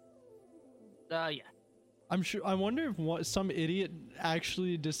 Yeah. I'm sure. I wonder if some idiot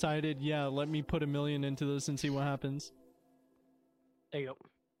actually decided, yeah, let me put $1 million into this and see what happens. There you go.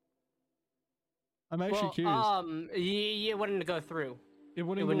 I'm actually curious. It wouldn't go through. It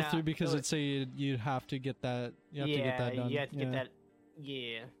wouldn't would go not- through because it would- it'd say you'd have to get that. You have to get that done. You have to get that.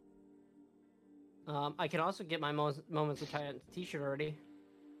 Yeah. I can also get my Moments of Triumph t-shirt already.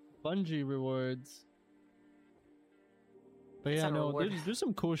 Bungie rewards. But It's yeah, not a no, reward. there's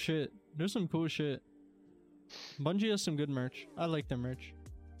some cool shit. There's some cool shit. Bungie has some good merch. I like their merch.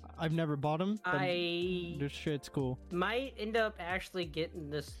 I've never bought them, but their shit's cool. might end up actually getting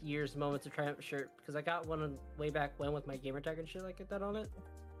this year's Moments of Triumph shirt because I got one way back when with my gamertag and shit like that on it.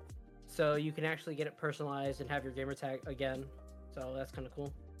 So you can actually get it personalized and have your gamertag again. So that's kind of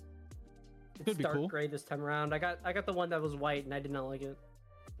cool. It's Could be dark cool. gray this time around. I got the one that was white and I did not like it.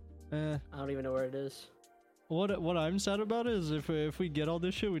 I don't even know where it is. What I'm sad about is if we get all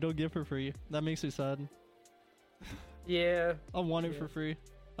this shit, we don't get for free. That makes me sad. Yeah. I want it Yeah. for free.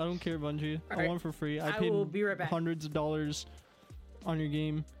 I don't care, Bungie. I Alright, want it for free. I I paid will be right back. hundreds of dollars on your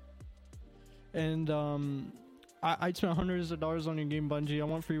game, and I'd spend hundreds of dollars on your game, Bungie. I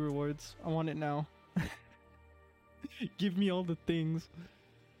want free rewards. I want it now. Give me all the things.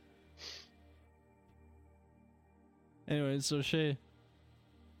 Anyway, so Shay,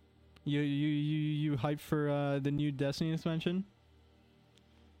 you hyped for the new Destiny expansion?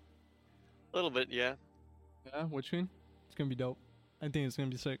 A little bit, yeah. Yeah, which one? It's gonna be dope. I think it's gonna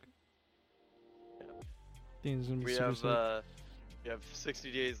be sick. Yeah. I think it's gonna be We super have sick. we have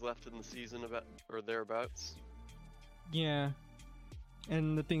 60 days left in the season, about or thereabouts. Yeah,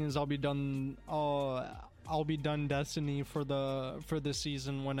 and the thing is, I'll be done Destiny for this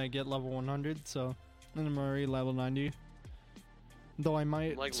season when I get level 100. So, and I'm already level 90. Though I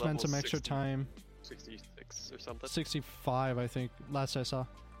might Like spend level some extra 60. time. 66 or something. 65, I think. Last I saw.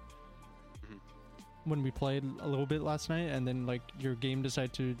 Mhm. When we played a little bit last night, and then like your game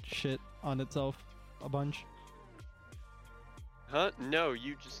decided to shit on itself a bunch. Huh? No,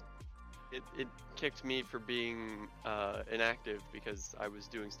 you just it kicked me for being inactive because I was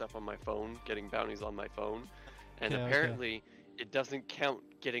doing stuff on my phone, getting bounties on my phone, and Yeah, okay. apparently it doesn't count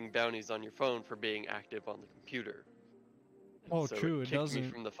getting bounties on your phone for being active on the computer. And Oh, so true, it kicked me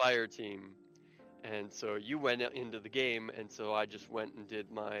doesn't. from the fire team, and so you went into the game, and so I just went and did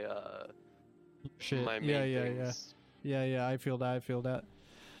my Shit. my main Yeah. things. Yeah, I feel that.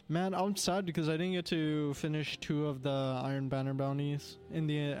 Man, I'm sad because I didn't get to finish 2 of the Iron Banner bounties at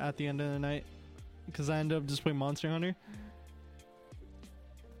the end of the night because I ended up just playing Monster Hunter.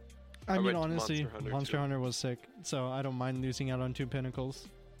 I mean, went to honestly, Monster Hunter, Monster too. Hunter was sick, so I don't mind losing out on 2 pinnacles.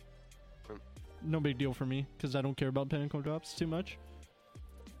 Hmm. No big deal for me because I don't care about pinnacle drops too much.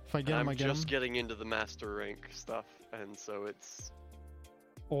 If I get them, I'm I get just them. getting into the master rank stuff, and so it's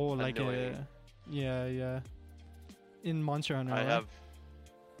Oh, like annoying. yeah. In Monster Hunter, I right? have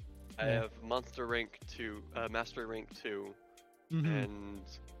Yeah. Monster Rank 2, Master Rank 2, Mhm. and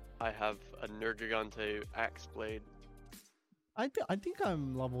I have a Nergigante Axe Blade. I think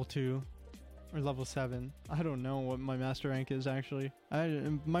I'm level 2 or level 7. I don't know what my master rank is actually.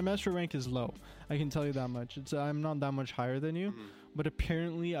 My master rank is low. I can tell you that much. I'm not that much higher than you, Mhm. but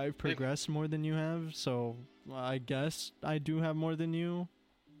apparently I've progressed more than you have. So I guess I do have more than you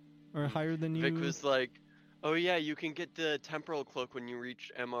or higher than you. Vic was like, "Oh yeah, you can get the Temporal Cloak when you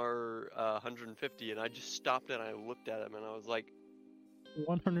reach MR 150," and I just stopped and I looked at him and I was like,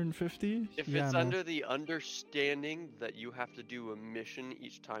 150? "If Yeah, it's man. under the understanding that you have to do a mission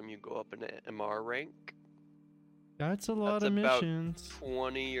each time you go up in an MR rank, That's a lot that's of about missions.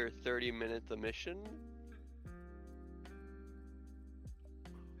 20 or 30 minutes a mission."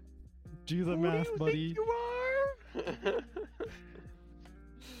 Do the Who math, do you buddy. think you are?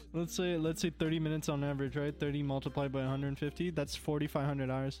 Let's say 30 minutes on average, right? 30 multiplied by 150. That's 4,500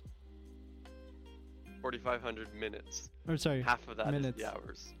 hours. 4,500 minutes. Or sorry, Half of that is minutes. the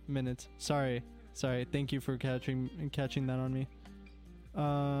hours. minutes. Sorry. Thank you for catching that on me.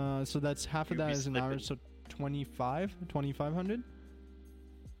 So that's half of You that be is an hour, slipping. so 2,500.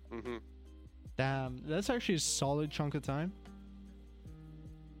 Mm-hmm. Damn, that's actually a solid chunk of time.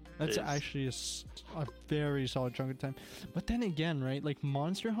 That's is. actually a very solid chunk of time. But then again, right? Like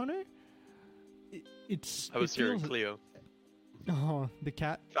Monster Hunter, it's I was it hearing feels, Cleo. oh, the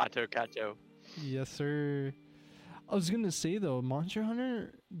cat. Fato Cacho. Yes, sir. I was gonna say though, Monster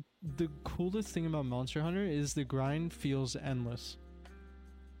Hunter, the coolest thing about Monster Hunter is the grind feels endless.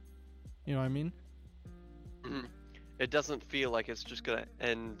 You know what I mean? Mhm. It doesn't feel like it's just gonna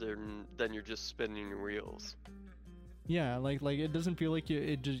end and then you're just spinning your wheels. Yeah, like it doesn't feel like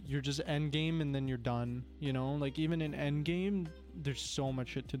you're just end game and then you're done. You know, like even in end game, there's so much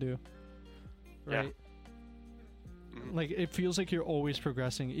shit to do. Right? Mhm. Like it feels like you're always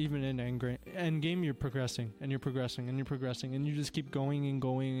progressing, even in end game. You're progressing and you're progressing and you're progressing, and you just keep going and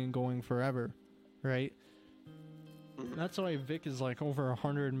going and going forever, right? Mhm. That's why Vic is like over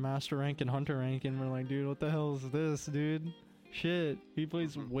 100 master rank and hunter rank, and we're like, dude, what the hell is this, dude? Shit, he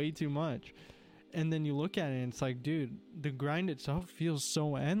plays Mhm. way too much. And then you look at it, and it's like, dude, the grind itself feels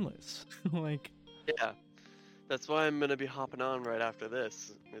so endless. Like, Yeah. That's why I'm gonna be hopping on right after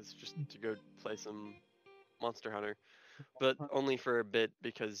this. Is just to go play some Monster Hunter. But only for a bit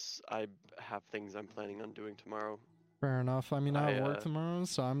because I have things I'm planning on doing tomorrow. fair enough. I mean, I have work I tomorrow,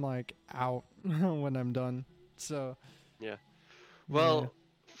 so I'm like out when I'm done. So, yeah. yeah. Well,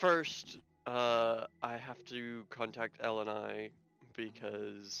 first, I have to contact L&I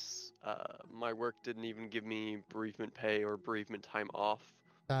because my work didn't even give me bereavement pay or bereavement time off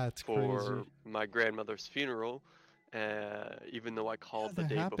That's for crazy. my grandmother's funeral. Even though I called the that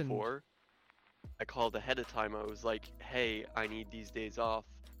day happened? before, I called ahead of time. I was like, "Hey, I need these days off.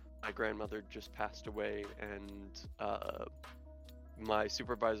 My grandmother just passed away," and my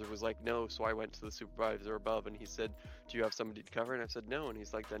supervisor was like, "No." So I went to the supervisor above, and he said, "Do you have somebody to cover?" And I said, "No." And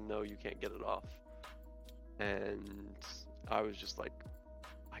he's like, "Then no, you can't get it off." And I was just like,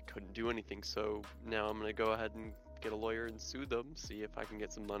 I couldn't do anything. So now I'm gonna go ahead and get a lawyer and sue them, see if I can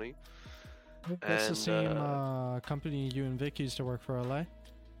get some money. That's the And same company you and Vic used to work for, LA.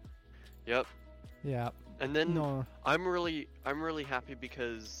 yep. Yeah. And then No. I'm really happy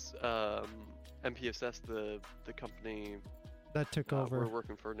because MPSS, the company That took we're over.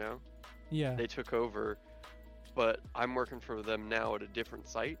 working for now, Yeah. they took over, but I'm working for them now at a different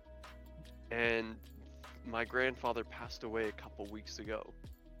site. And my grandfather passed away a couple weeks ago,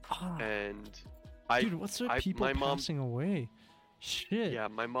 Ah, and dude, what's with people my mom, passing away? Shit. yeah,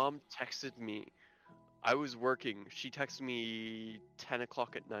 my mom texted me. I was working. She texted me 10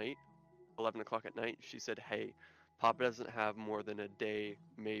 o'clock at night, 11 o'clock at night. She said, "Hey, Papa doesn't have more than a day,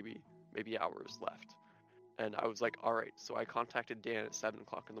 maybe hours left." And I was like, "All right." So I contacted Dan at 7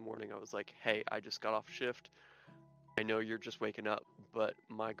 o'clock in the morning. I was like, "Hey, I just got off shift. I know you're just waking up, but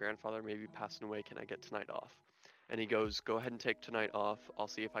my grandfather may be passing away. Can I get tonight off?" And he goes, "Go ahead and take tonight off. I'll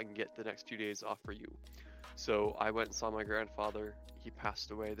see if I can get the next 2 days off for you." So I went and saw my grandfather. He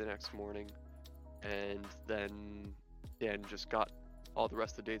passed away the next morning. And then Dan just got all the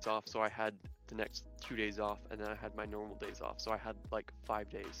rest of the days off. So I had the next 2 days off, and then I had my normal days off. So I had like 5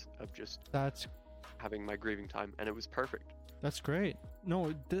 days of just That's having my grieving time, and it was perfect. great.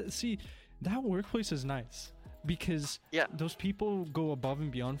 No, see, that workplace is nice because Yeah. those people go above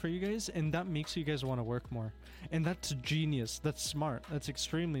and beyond for you guys, and that makes you guys want to work more. And that's genius. That's smart. That's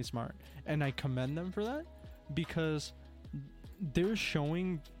extremely smart. And I commend them for that because they're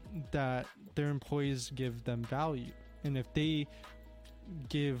showing that their employees give them value. And if they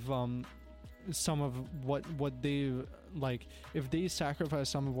give some of what they like, if they sacrifice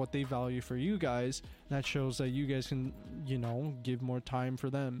some of what they value for you guys, that shows that you guys can, you know, give more time for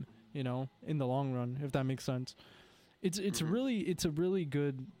them, you know, in the long run, if that makes sense. It's Mhm. a really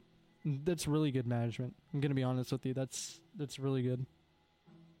good, that's really good management. I'm gonna be honest with you. That's really good.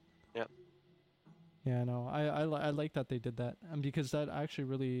 Yeah. Yeah, no, I like that they did that, and because that actually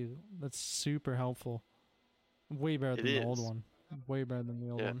really, that's super helpful. Way better It than the old is. one. Way better than the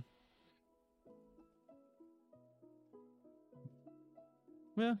old Yeah. one.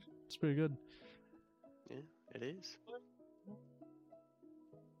 Yeah, it's pretty good. Yeah, it is.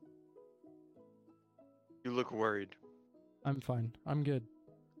 You look worried. I'm fine. I'm good.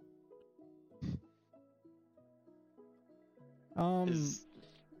 Is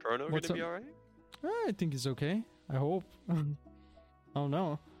Chrono what's gonna be up? alright? I think he's okay. I hope. Oh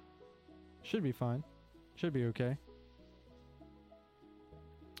no. Should be fine. Should be okay.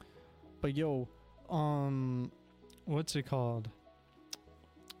 But yo, what's it called?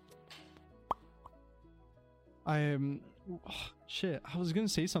 Shit, I was gonna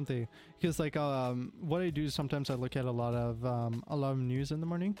say something because like what I do is sometimes I look at a lot of news in the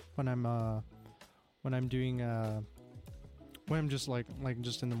morning when I'm doing when I'm just like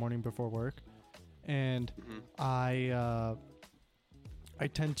just in the morning before work, and Mhm. I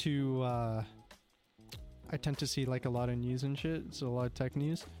tend to see like a lot of news and shit, so a lot of tech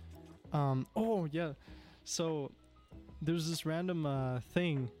news, Oh yeah. So there's this random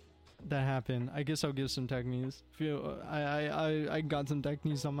thing that happened. I guess I'll give some tech news. If you, I got some tech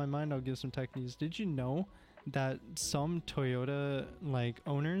news on my mind. I'll give some tech news. Did you know that some Toyota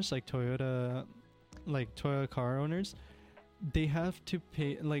owners, Toyota car owners, they have to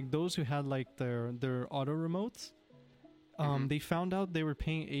pay, those who had their auto remotes, they found out they were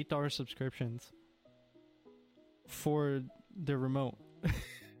paying $8 subscriptions for their remote.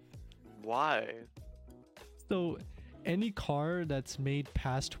 Why? So any car that's made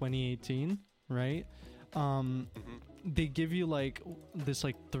past 2018, right? They give you this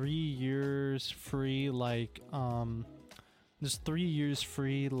 3 years free this 3 years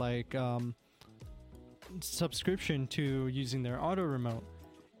free subscription to using their auto remote,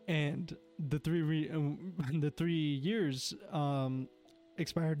 and the 3 years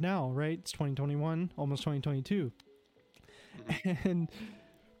expired now, right? It's 2021, almost 2022, and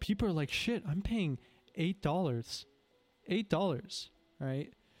people are like, shit, I'm paying $8,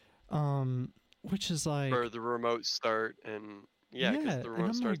 right? Which is for the remote start, and because the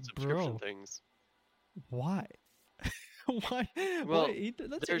remote start subscription things. Why? Why? Well, why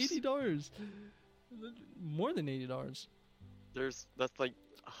that's $80. More than $80. That's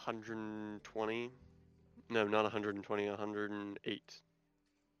 120. No, not 120. 108.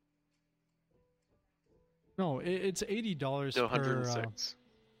 No, it's $80. No, 106.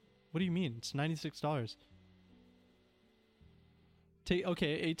 What do you mean? It's $96.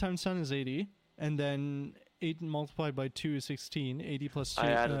 Okay, 8 times 10 is 80, and then 8 multiplied by 2 is 16. 80 plus 2.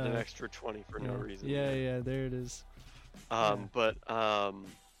 I added an extra 20 for no reason. Yeah, there it is. But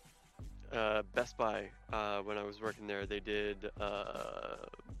Best Buy, when I was working there, they did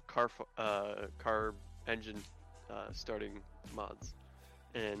car engine starting mods,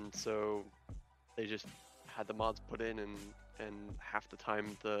 and so they just had the mods put in, and half the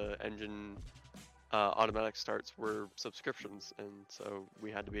time the engine automatic starts were subscriptions, and so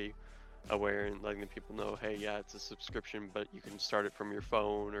we had to be aware and letting the people know, hey, yeah, it's a subscription, but you can start it from your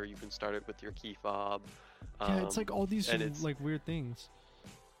phone, or you can start it with your key fob. Yeah, it's all these weird things.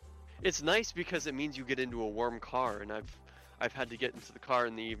 It's nice because it means you get into a warm car, and I've had to get into the car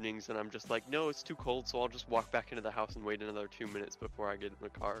in the evenings, and I'm just like, no, it's too cold, so I'll just walk back into the house and wait another 2 minutes before I get in the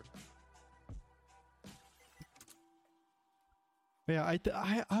car. Yeah, I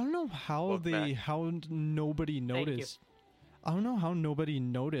don't know how nobody noticed. I don't know how nobody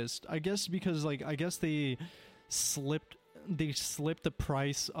noticed. I guess because they slipped the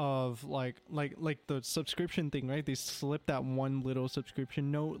price of like the subscription thing, right? They slipped that one little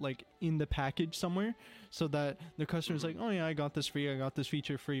subscription note in the package somewhere, so that the customer's like, oh yeah, I got this free, I got this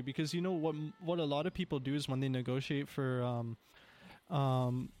feature free. Because you know what a lot of people do is when they negotiate for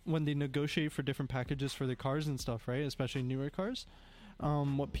different packages for the cars and stuff, right? Especially newer cars.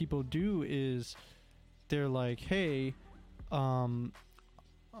 What people do is they're like, hey,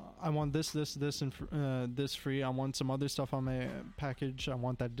 I want this, and this free. I want some other stuff on my package. I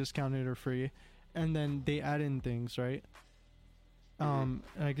want that discounted or free, and then they add in things, right?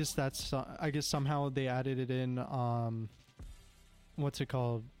 I guess somehow they added it in. What's it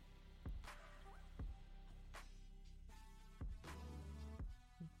called?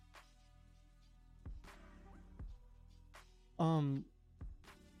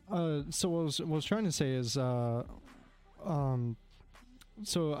 So what I was trying to say is,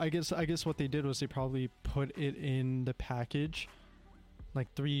 so I guess what they did was they probably put it in the package,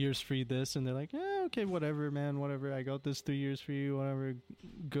 3 years free this, and they're like, yeah, okay, whatever, man, whatever. I got this 3 years free, whatever,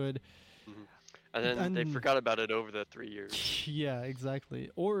 good. And then they forgot about it over the 3 years. Yeah,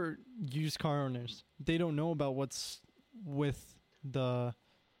 exactly. Or used car owners, they don't know about what's with the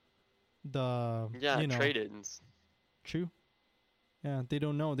trade-ins. True. Yeah, they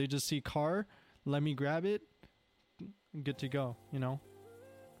don't know. They just see car, let me grab it, good to go,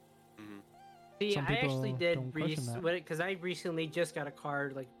 See, I actually did because I recently just got a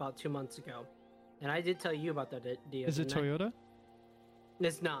car about 2 months ago, and I did tell you about that deal. Is it Toyota?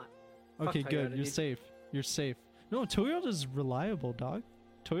 It's not. Okay, good. You're safe. You're safe. No, Toyota's reliable, dog.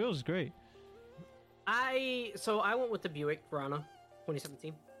 Toyota's great. I went with the Buick Verona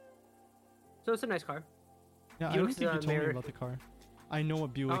 2017. So it's a nice car. Yeah, Buick's, I don't think you told me about the car. I know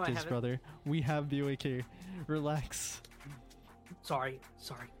what Buick is, brother. We have Buick here. Relax. Sorry.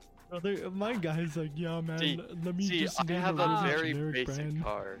 Brother, my guy's like, yeah, man. Let me just. I have a very basic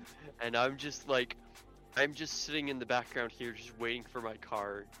car, and I'm just sitting in the background here, just waiting for my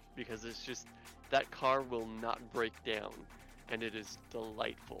car, because it's just that car will not break down, and it is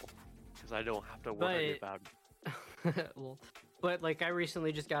delightful because I don't have to worry about it. But I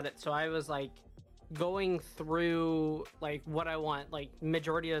recently just got it, so I was going through like what I want, like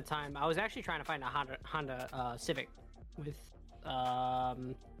majority of the time, I was actually trying to find a Honda Civic with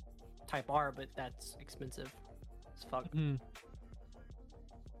Type R, but that's expensive as fuck.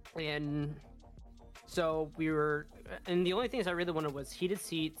 And so we were, and the only things I really wanted was heated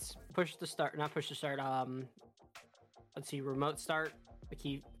seats, not push to start. Let's see, remote start, the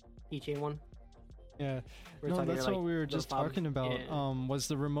keychain one. Yeah, no, that's what we were just talking about. Yeah. Was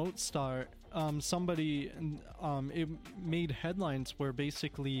the remote start? Somebody, it made headlines where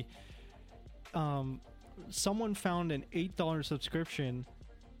basically, someone found an $8 subscription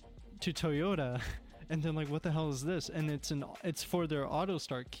to Toyota, and then like, what the hell is this? And it's for their auto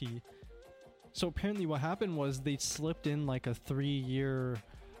start key. So apparently, what happened was they slipped in like a 3-year,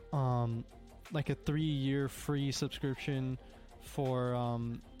 free subscription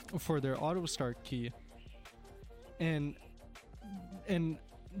for their auto start key, and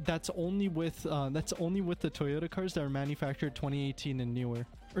that's only with the Toyota cars that are manufactured 2018 and newer,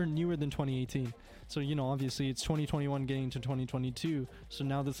 or newer than 2018. So obviously it's 2021 getting to 2022, so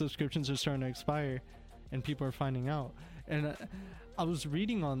now the subscriptions are starting to expire and people are finding out. And I wasn't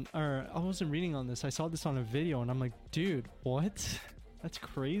reading on this, I saw this on a video and I'm like, dude, what? That's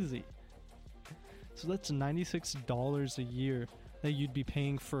crazy. So that's $96 a year that you'd be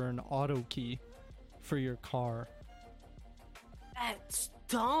paying for an auto key for your car. That's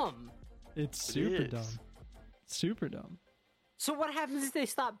dumb. It's super dumb. Super dumb. So what happens if they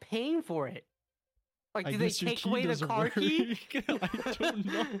stop paying for it? Like, do they take away the car key? I don't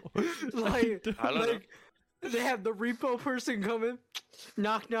know. I don't know. They have the repo person come in,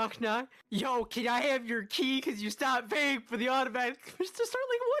 knock, knock, knock. Yo, can I have your key? Because you stopped paying for the automatic. Just start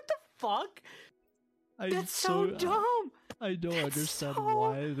like, what the fuck? That's so dumb. I don't understand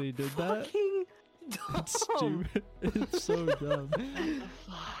why they did that. Dumb. It's stupid. It's so dumb.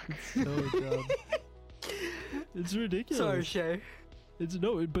 It's so dumb. It's ridiculous. Sorry, Shay.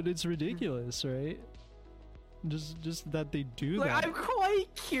 But it's ridiculous, right? Just that they do that. I'm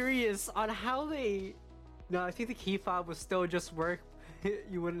quite curious on how they. No, I think the key fob would still just work.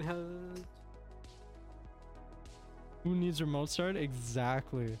 You wouldn't have. Who needs remote start?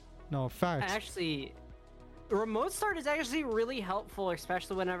 Exactly. No, facts. Actually, remote start is actually really helpful,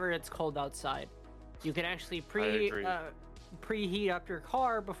 especially whenever it's cold outside. You can actually preheat up your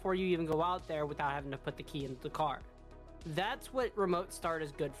car before you even go out there without having to put the key in the car. That's what remote start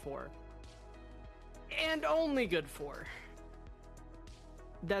is good for. And only good for.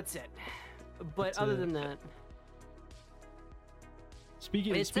 That's it. But other than that,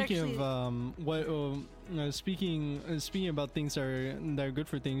 speaking about things that are good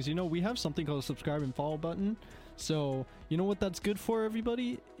for things, we have something called a subscribe and follow button. So you know what that's good for,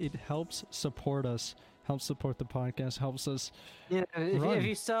 everybody? It helps support us, helps support the podcast, helps us. Yeah, if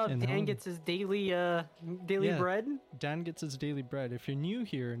you saw, Dan gets his daily bread. Dan gets his daily bread. If you're new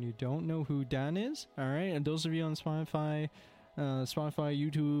here and you don't know who Dan is, all right, and those of you on Spotify,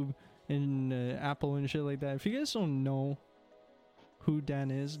 YouTube, and Apple and shit like that, if you guys don't know who Dan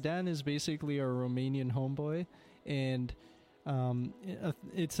is basically a Romanian homeboy, and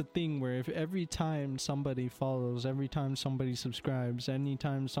it's a thing where if every time somebody follows, every time somebody subscribes,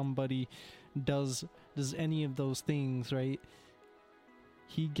 anytime somebody does any of those things, right,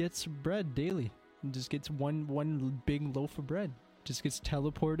 he gets bread daily. He just gets one big loaf of bread, just gets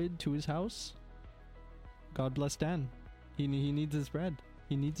teleported to his house. God bless Dan. He needs his bread.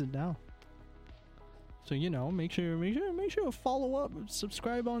 He needs it now. So make sure to follow up,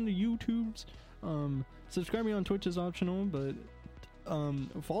 subscribe on the YouTubes. Subscribing on Twitch is optional, but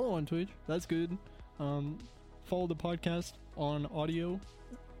follow on Twitch. That's good. Follow the podcast on audio,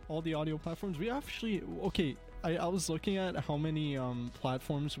 all the audio platforms. We actually I was looking at how many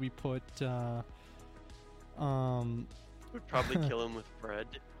platforms we put. Would probably kill him with bread.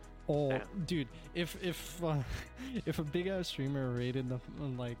 Oh, yeah. Dude, if a big ass streamer rated the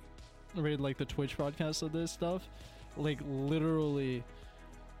Twitch broadcast of this stuff, like literally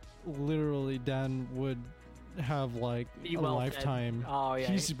Dan would have like a lifetime. Oh yeah,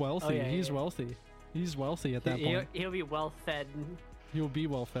 he's wealthy. Oh, yeah, he's wealthy. He's wealthy at that point. He'll be well fed. He'll be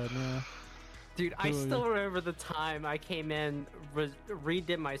well fed. Yeah. Dude, I still remember the time I came in,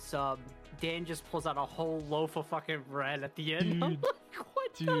 redid my sub. Dan just pulls out a whole loaf of fucking bread at the end. Dude, I'm like,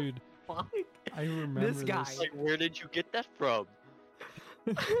 what the fuck? I remember this guy. Like, where did you get that from?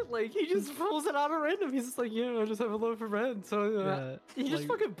 Like, he just pulls it out at random. He's just like, yeah, I just have a loaf of bread. So he just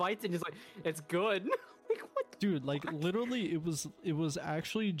fucking bites it and he's like, it's good. Like, what? Dude, like literally, it was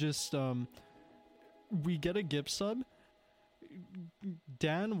actually just we get a gift sub.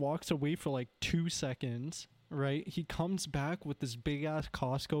 Dan walks away for like 2 seconds, right? He comes back with this big ass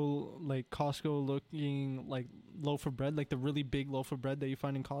Costco looking like loaf of bread, like the really big loaf of bread that you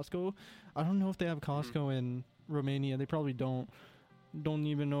find in Costco. I don't know if they have Costco in Romania. They probably don't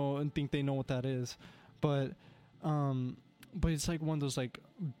even know and think they know what that is. But it's like one of those like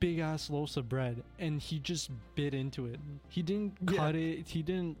big ass loaves of bread, and he just bit into it. He didn't cut it, he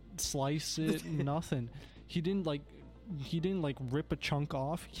didn't slice it, nothing. He didn't like rip a chunk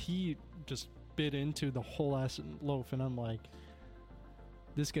off. He just bit into the whole ass loaf, and I'm like,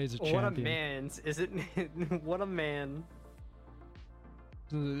 this guy's a champion. What a man, is it? What a man.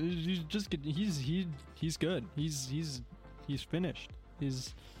 He's just good. He's good. He's finished.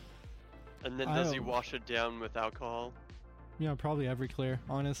 And then does he wash it down with alcohol? Yeah, probably Everclear,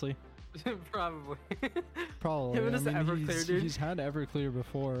 honestly. Probably. Probably. Him and his Everclear, dude. He's had Everclear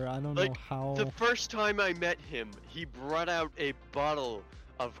before. I don't know how. The first time I met him, he brought out a bottle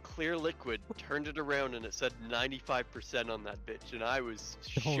of clear liquid, turned it around, and it said 95% on that bitch, and I was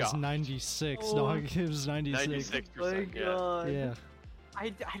shocked. Oh, it was 96, dog. It was 96. 96%, Yeah.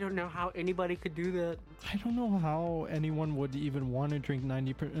 I don't know how anybody could do that. I don't know how anyone would even want to drink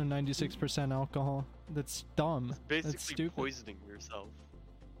 96% alcohol. That's dumb. It's basically That's stupid. poisoning yourself.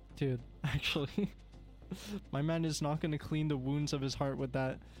 Dude, actually, my man is not going to clean the wounds of his heart with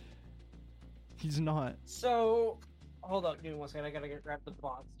that. He's not. So, hold up, dude. 1 second. I gotta grab the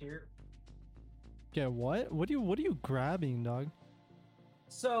box here. Yeah, what? What are you grabbing, dog?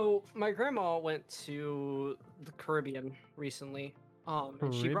 So, my grandma went to the Caribbean recently.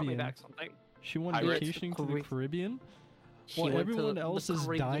 And she brought me back something. She went vacationing to the Caribbean? While everyone else is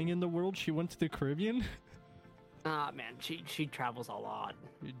dying in the world, she went to the Caribbean? Man, she travels a lot.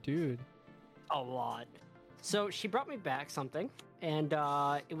 Dude. A lot. So she brought me back something, and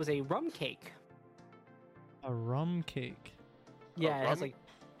it was a rum cake. A rum cake? Yeah, it has like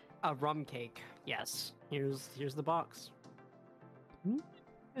a rum cake. Yes. Here's the box.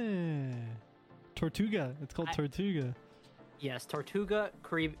 Tortuga. It's called Tortuga. Yes, Tortuga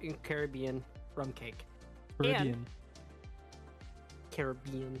Caribbean rum cake. Caribbean.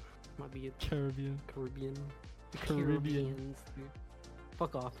 Caribbean. Might be Caribbean. Caribbeans, dude.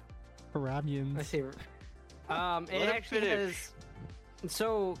 Fuck off. Caribbeans. I say it actually has.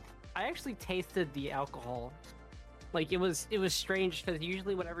 So I actually tasted the alcohol. Like it was strange because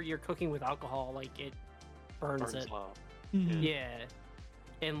usually whenever you're cooking with alcohol, like it burns it. Mm-hmm. Yeah.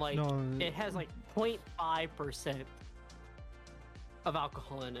 And like it has like 0.5% of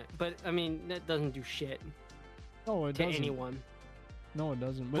alcohol in it. But I mean that doesn't do shit. No, it doesn't. Anyone. No, it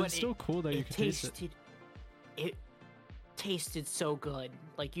doesn't. But it's still cool that you can taste it. It tasted so good.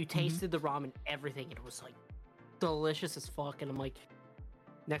 Like you tasted the rum and everything. It was like delicious as fuck. And I'm like,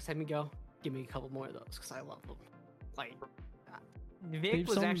 next time you go, give me a couple more of those because I love them. Like, Vic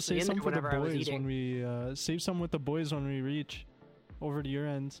was actually in there whenever I was eating. Save some with the boys when we reach over to your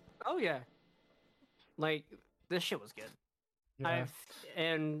ends. Oh yeah, like this shit was good. Yeah.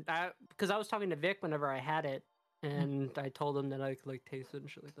 Because I was talking to Vic whenever I had it, and I told him that I could like taste it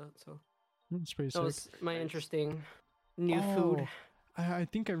and shit like that. So it's pretty sick. That was my interesting new food. I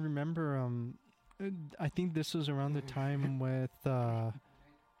think I remember. I think this was around the time with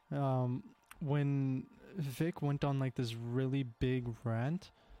when Vic went on like this really big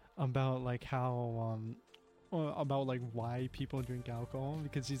rant about like how about like why people drink alcohol,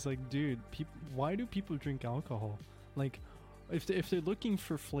 because he's like, dude, why do people drink alcohol? Like if they're looking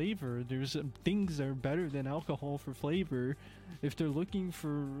for flavor, there's things that are better than alcohol for flavor. If they're looking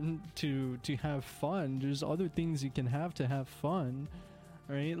for to have fun, there's other things you can have to have fun,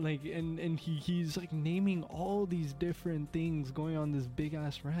 right? Like and he's like naming all these different things, going on this big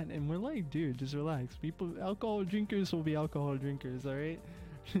ass rant, and we're like, dude, just relax. Alcohol drinkers will be alcohol drinkers, all right?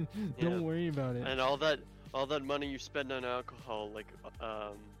 Don't worry about it. And all that money you spend on alcohol, like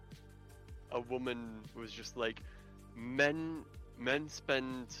a woman was just like, men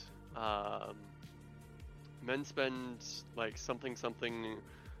spend like something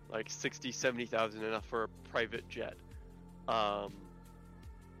like 60,000-70,000 enough for a private jet on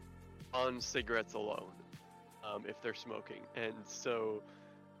cigarettes alone, if they're smoking. And so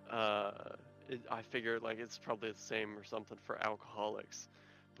I figure like it's probably the same or something for alcoholics.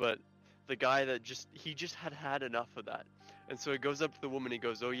 But the guy that just had enough of that, and so he goes up to the woman, he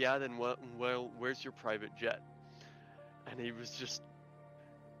goes, oh yeah, then well where's your private jet? And he was just,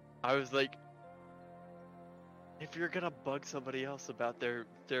 I was like, if you're gonna bug somebody else about their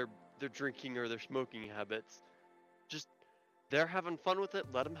drinking or their smoking habits, just, they're having fun with it,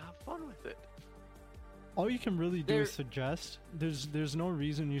 let them have fun with it. All you can really do is suggest. There's no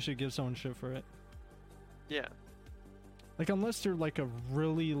reason you should give someone shit for it. Yeah. Like, unless they're like a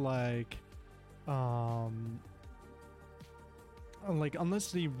really like like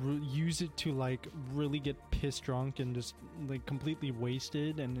unless they use it to like really get pissed drunk and just like completely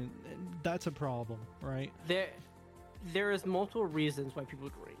wasted, and that's a problem, right? There is multiple reasons why people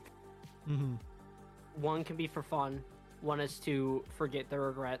drink. Mm-hmm. One can be for fun. One is to forget their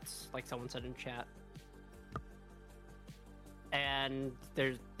regrets, like someone said in chat. And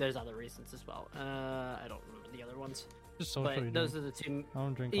there's other reasons as well. I don't remember the other ones. Just social. But those are the two. I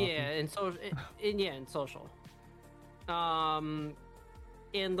don't drink coffee. Yeah, and so and social. And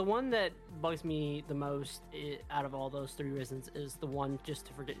the one that bugs me the most out of all those three reasons is the one just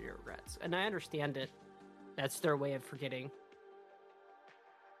to forget your regrets. And I understand it. That's their way of forgetting.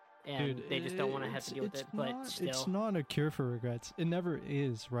 And dude, they just don't want to have to deal with it. But still, it's not a cure for regrets. It never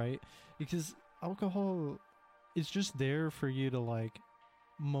is, right? Because alcohol is just there for you to like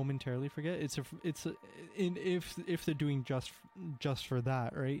momentarily forget. If they're doing just for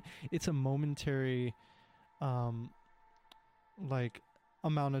that, right? It's a momentary like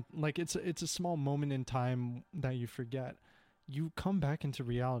amount of like it's a small moment in time that you forget. You come back into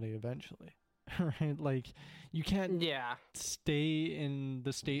reality eventually. Right? Like you can't stay in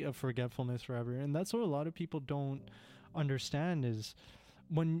the state of forgetfulness forever. And that's what a lot of people don't understand is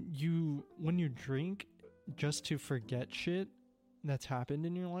when you drink just to forget shit that's happened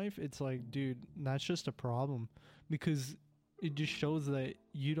in your life, it's like, dude, that's just a problem, because it just shows that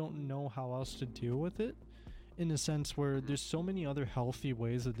you don't know how else to deal with it, in a sense where there's so many other healthy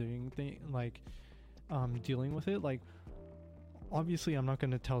ways of doing dealing with it. Like obviously I'm not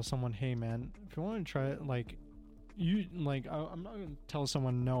going to tell someone, hey man, if you want to try it, I'm not going to tell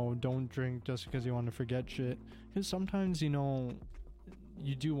someone, no, don't drink just because you want to forget shit, because sometimes, you know,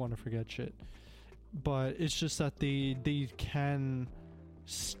 you do want to forget shit. But it's just that they can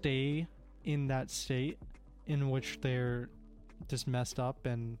stay in that state in which they're just messed up,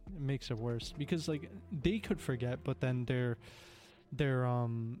 and it makes it worse, because like they could forget, but then their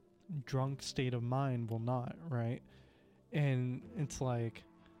drunk state of mind will not, right? And it's like,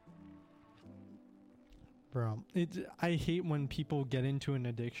 bro, I hate when people get into an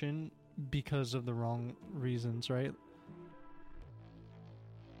addiction because of the wrong reasons, right?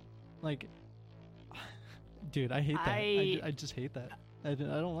 Like, dude, I hate that. I just hate that. I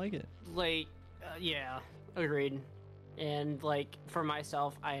don't like it. Like, yeah, agreed. And like for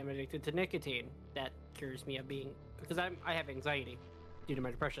myself, I am addicted to nicotine. That cures me of being, because I have anxiety due to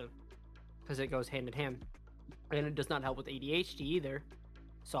my depression, because it goes hand in hand, and it does not help with ADHD either.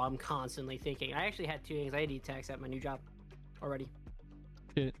 So I'm constantly thinking. I actually had 2 anxiety attacks at my new job already.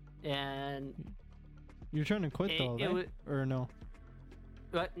 Shit. And you're trying to quit though, right? Or no?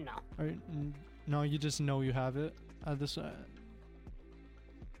 But no. No, you just know you have it at this. Or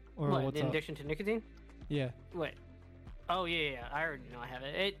what? What's In up? addition to nicotine? Yeah. Wait. Oh yeah. I already know I have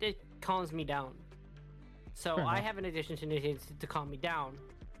it. It calms me down. So Fair I enough. have an addiction to nicotine to calm me down.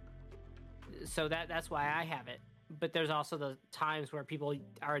 So that's why I have it. But there's also the times where people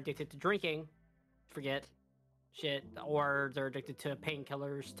are addicted to drinking, forget shit, or they're addicted to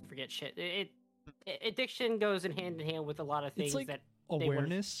painkillers to forget shit. Addiction goes in hand with a lot of things It's like that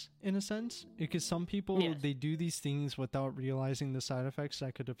awareness in a sense, because some people Yes. they do these things without realizing the side effects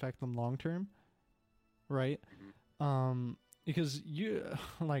that could affect them long term, right? Because you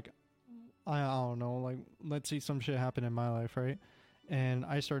like I don't know, like let's say some shit happened in my life, right? And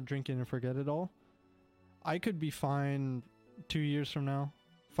I start drinking and forget it all. I could be fine 2 years from now,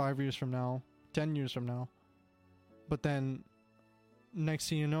 5 years from now, 10 years from now. But then next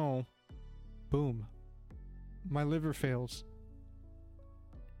thing you know, boom, my liver fails.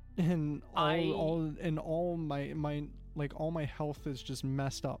 And all my health is just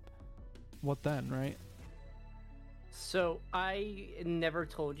messed up. What then, right? So I never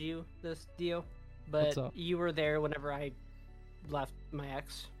told you this, Dio, What's but up? you were there whenever I left my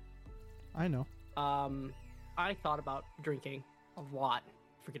ex. I know. I thought about drinking a lot.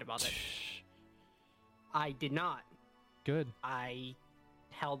 Forget about it. I did not. Good. I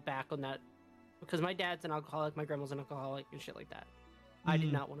held back on that because my dad's an alcoholic, my grandma's an alcoholic, and shit like that. I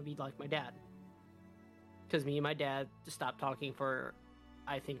did not want to be like my dad. Because me and my dad just stopped talking for,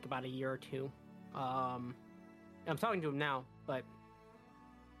 I think, about a year or two. I'm talking to him now, but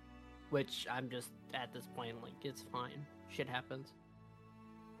which I'm just at this point like it's fine. Shit happens.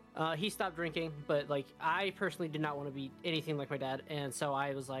 He stopped drinking, but like I personally did not want to be anything like my dad, and so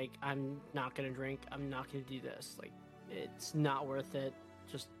I was like, I'm not gonna drink. I'm not gonna do this. Like, it's not worth it.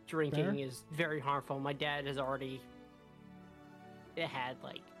 Just drinking Fair. is very harmful. My dad has already had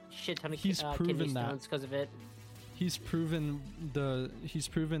like shit ton of He's kidney proven that. stones because of it. He's proven that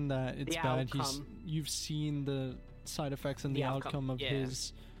it's The bad. outcome. You've seen the side effects and The the outcome, outcome of yeah.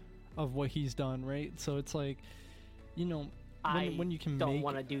 his of what he's done, right? So it's like, you know, when you can don't make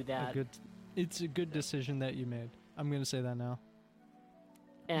want to do that. it's a good decision that you made. I'm gonna say that now.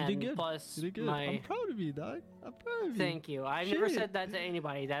 And you did good. plus, you did good. I'm proud of you, dog. I'm proud of you. Thank you. I've never said that to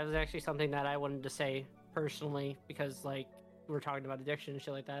anybody. That was actually something that I wanted to say personally, because like we're talking about addiction and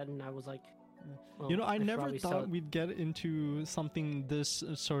shit like that, and I was like, well, you know, I never thought we'd get into something this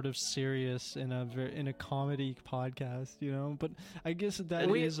sort of serious in a comedy podcast, you know. But I guess that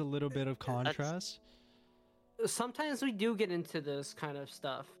is a little bit of contrast. Sometimes we do get into this kind of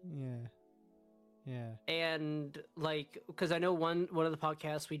stuff. Yeah. And like, because I know one of the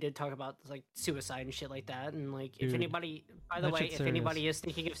podcasts we did talk about like suicide and shit like that, and like, Dude, if anybody, by the way, if anybody is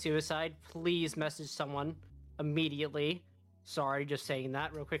thinking of suicide, please message someone immediately. Sorry, just saying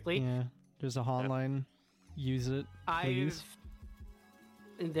that real quickly. Yeah. There's a hotline. Use it, please.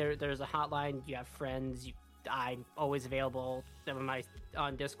 There's a hotline. You have friends. I'm always available. Am I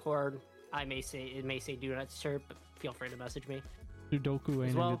on Discord? It may say do not disturb, but feel free to message me. Sudoku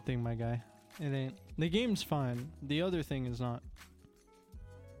ain't a good thing, my guy. It ain't. The game's fine. The other thing is not.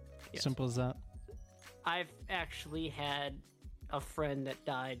 Yes. Simple as that. I've actually had a friend that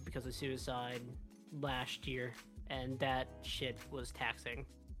died because of suicide last year, and that shit was taxing.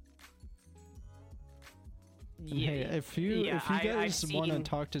 Hey, if you guys want to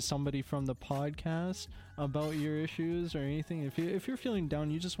talk to somebody from the podcast about your issues or anything, if you're feeling down,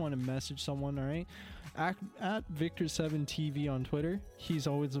 you just want to message someone, all right? At Victor7TV on Twitter. He's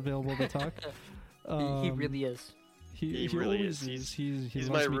always available to talk. He really is. He really always is. He's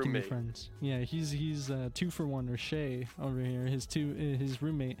my roommate. Friends. Yeah, he's 2-for-1, or Shay over here. His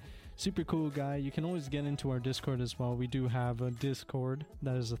roommate. Super cool guy. You can always get into our Discord as well. We do have a Discord.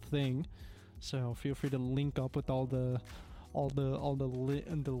 That is a thing. So feel free to link up with all the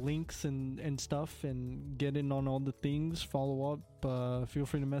links and stuff, and get in on all the things. Follow up. Feel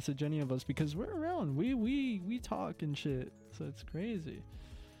free to message any of us, because we're around. We talk and shit. So it's crazy.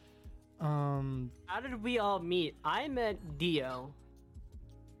 How did we all meet? I met Dio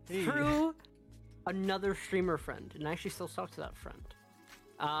through another streamer friend, and I actually still talk to that friend.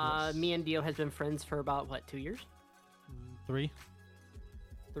 Yes. Me and Dio has been friends for about 2 years? 3.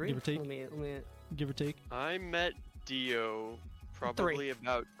 Give or take. Let me... Give or take. I met Dio probably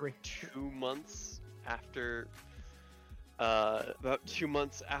about 2 months after. About 2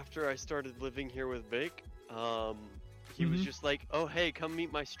 months after I started living here with Vic. He was just like, "Oh hey, come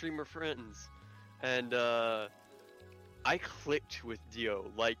meet my streamer friends," and I clicked with Dio.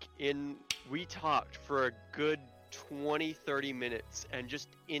 Like we talked for a good 20-30 minutes, and just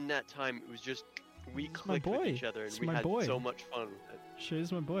in that time, it was just we clicked with each other, and we had so much fun with it.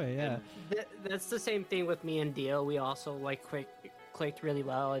 Shay's my boy, yeah. That's the same thing with me and Dio. We also like clicked really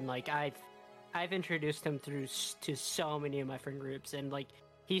well, and like I've introduced him to so many of my friend groups, and like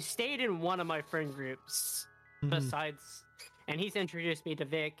he stayed in one of my friend groups besides, and he's introduced me to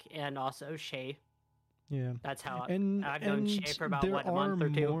Vic and also Shay. Yeah, that's how I've known Shay for about a month or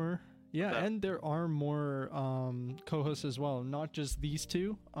two. Yeah, and there are more co-hosts as well, not just these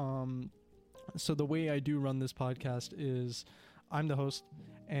two. So the way I do run this podcast is I'm the host,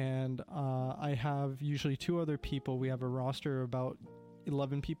 and I have usually 2 other people. We have a roster of about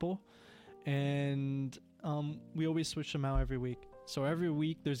 11 people, and we always switch them out every week. So every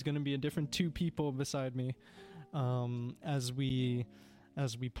week there's going to be a different 2 people beside me as we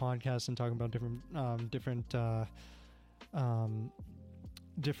podcast and talk about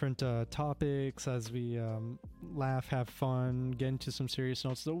different topics, as we laugh, have fun, get into some serious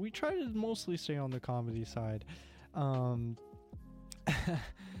notes. So we try to mostly stay on the comedy side.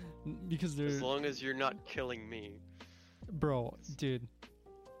 Because as long as you're not killing me, bro, dude,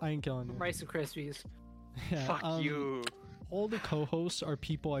 I ain't killing you. Rice and Krispies. Yeah, fuck you. All the co-hosts are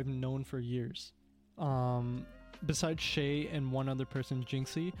people I've known for years. Besides Shay and one other person,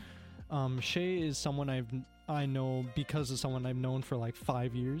 Jinxie. Shay is someone I know because of someone I've known for like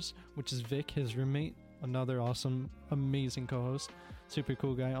 5 years, which is Vic, his roommate, another awesome, amazing co-host, super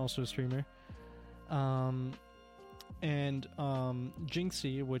cool guy, also a streamer. And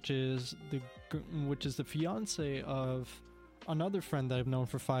Jinxie, which is the fiance of another friend that I've known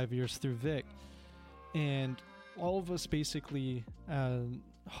for 5 years through Vic, and all of us basically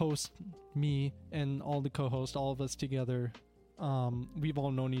host me and all the co-hosts, all of us together. We've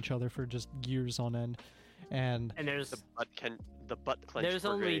all known each other for just years on end, and there's the butt clench. There's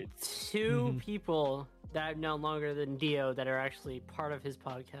only 2 people that I've known longer than Dio that are actually part of his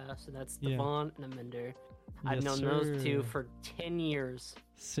podcast, and that's Devon and Amender. I've known those 2 for 10 years.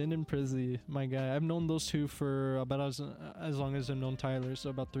 Sin and Prizzy, my guy. I've known those 2 for about as long as I've known Tyler,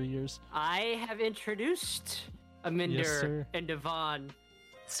 so about 3 years. I have introduced Amender and Devon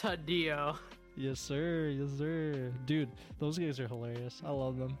Sadio. Yes, sir. Yes, sir. Dude, those guys are hilarious. I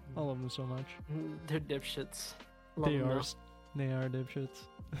love them. I love them so much. They're dipshits. Love They them are. though. They are dipshits.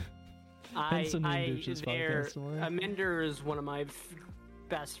 I, Hence the name Dipshits Podcast, don't worry. Amender is one of my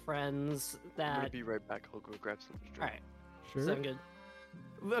best friends. I'm gonna That be right back. I'll go grab some. all right. Sure. Sound good.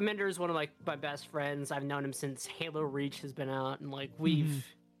 Amender is one of my best friends. I've known him since Halo Reach has been out, and like we've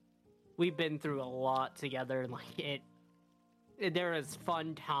been through a lot together. And like there is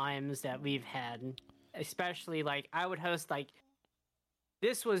fun times that we've had, especially like I would host like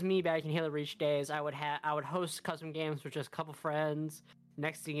this was me back in Halo Reach days. I would host custom games with just a couple friends.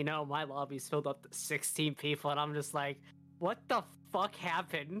 Next thing you know, my lobby's filled up to 16 people, and I'm just like, what the fuck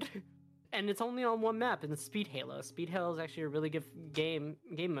happened? And it's only on one map, and it's Speed Halo. Speed Halo is actually a really good game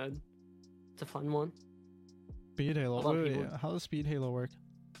mode. It's a fun one. Speed Halo. A lot of Wait, people- how does Speed Halo work?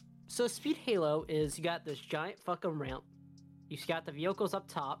 So Speed Halo is you got this giant fucking ramp. You got the vehicles up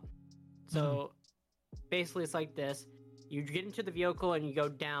top. So basically it's like this. You get into the vehicle and you go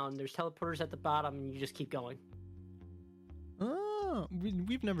down. There's teleporters at the bottom and you just keep going. Oh,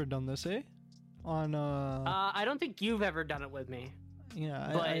 we've never done this, eh? On I don't think you've ever done it with me. yeah,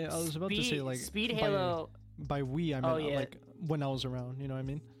 But I was about to say like Speed by- Halo. By we, I meant Oh, yeah. like when I was around. You know what I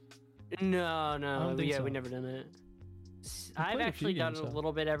mean? No, don't think yeah, so. we never done it. I've played a actually few done games, it a though.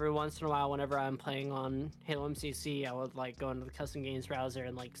 little bit every once in a while. Whenever I'm playing on Halo MCC, I would like go into the custom games browser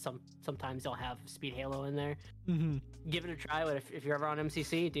and like sometimes they'll have Speed Halo in there. Mm-hmm. Give it a try. But if you're ever on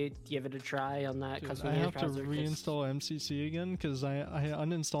MCC, dude, give it a try on that custom I games have to browser. 'cause- reinstall MCC again because I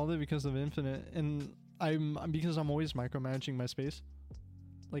uninstalled it because of Infinite, and I'm always micromanaging my space,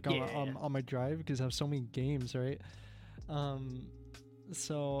 like on, Yeah. on my drive because I have so many games, right?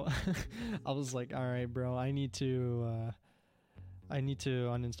 So I was like, all right, bro, I need to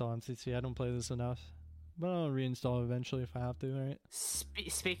uninstall MCC. I don't play this enough, but I'll reinstall eventually if I have to, right?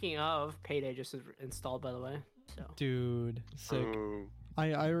 Speaking of, Payday just is installed, by the way. So Dude, sick. Oh,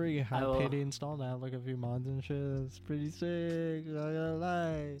 I already have will- Payday installed. I have like a few mods and shit. It's pretty sick. Not gonna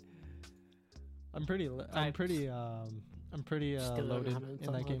lie. I'm pretty still don't know loaded how to in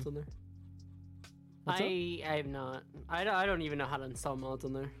install that game. mods on there. What's up? I am not. I don't even know how to install mods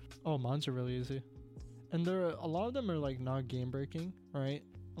on there. Oh, mods are really easy, and a lot of them are like not game breaking, right?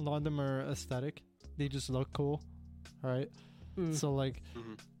 A lot of them are aesthetic. They just look cool, right? Mm. So like,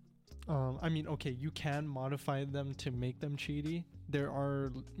 Mhm. I mean, okay, you can modify them to make them cheaty. There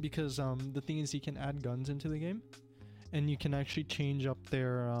are because the thing is you can add guns into the game, and you can actually change up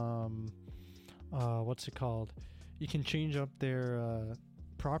their what's it called? You can change up their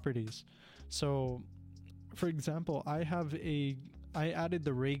properties. So, for example, I added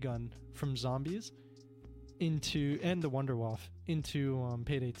the ray gun from Zombies and the Wonderwolf into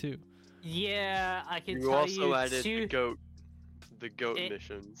Payday 2. Yeah, I can You tell also you added two, the goat It-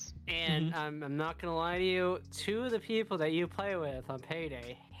 missions. and Mm-hmm. I'm not gonna lie to you. Two of the people that you play with on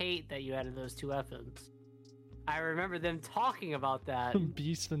Payday hate that you added those two weapons. I remember them talking about that.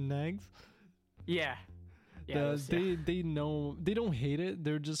 Beast and Nags. Yeah. Yeah. They know they don't hate it.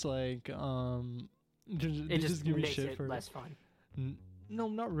 They're just like they it just give me makes shit it for less fun. No,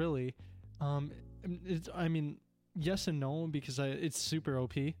 not really. I mean, yes and no because it's super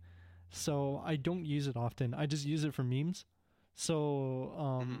OP. So I don't use it often. I just use it for memes.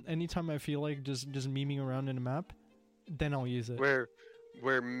 So anytime I feel like just memeing around in a map, then I'll use it.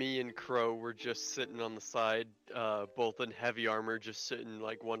 Where me and Crow were just sitting on the side, both in heavy armor, just sitting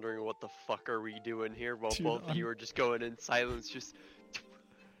like wondering what the fuck are we doing here, while Dude, both of you were just going in silence, just.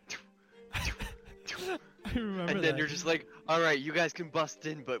 I remember And then that. you're just like, all right, you guys can bust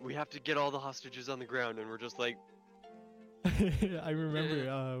in, but we have to get all the hostages on the ground, and we're just like, I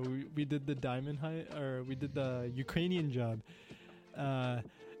remember we did the diamond high, or we did the Ukrainian job, and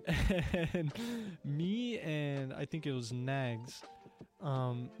me and I think it was Nags,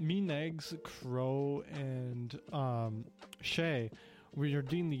 Nags, Crow, and Shay, we were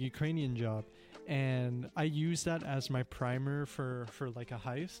doing the Ukrainian job, and I used that as my primer for like a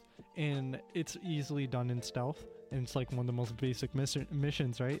heist, and it's easily done in stealth, and it's like one of the most basic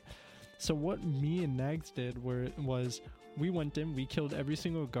missions, right? So what me and Nags did was we went in, we killed every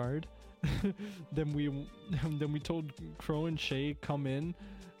single guard. then we told Crow and Shay come in,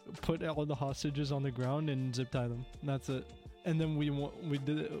 put all the hostages on the ground and zip tie them. That's it. And then we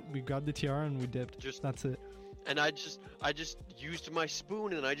grabbed the tiara and we dipped. That's it. and I just used my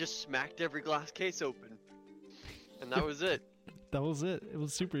spoon and I just smacked every glass case open, and that was it. That was it. It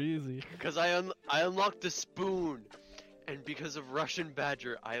was super easy. Because I unlocked the spoon, and because of Russian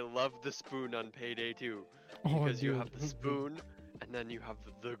Badger, I love the spoon on Payday 2. Oh, Because you dude. have the spoon, and then you have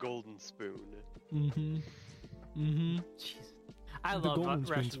the golden spoon. Mm-hmm. Mm-hmm. Jeez. I The love Golden Spoon's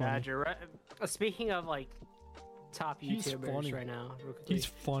Russian funny. Badger. Speaking of like top He's YouTubers funny. right now, real quickly, He's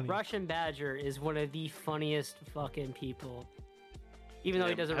funny. Russian Badger is one of the funniest fucking people. Even though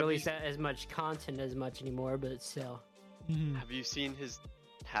he Yeah, doesn't have release you- as much content as much anymore, but still. Mhm. Have you seen his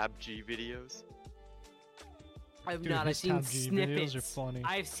Tab G videos? I've Dude, not. I've his seen Tab G videos snippets. are funny.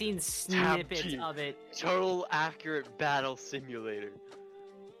 I've seen snippets G. of it. Total accurate battle simulator.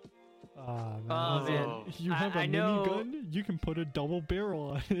 Ah, man. Oh, man. Oh, you have I a know- minigun? You can put a double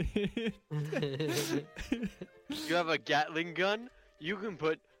barrel on it. You have a Gatling gun? You can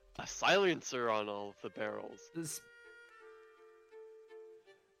put a silencer on all of the barrels.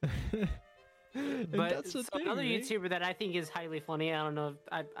 And But that's the so thing, another right? YouTuber that I think is highly funny. I don't know.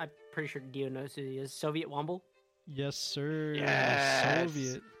 I'm pretty sure Dio knows who he is. Soviet Womble. Yes, sir. Yes.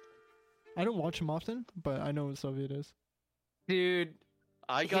 Soviet. I don't watch him often, but I know what Soviet is. Dude,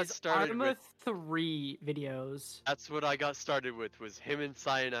 I got his started Arma with. 3 videos. That's what I got started with. Was him and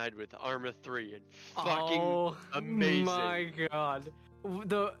Cyanide with Arma 3 and fucking Oh amazing. my god!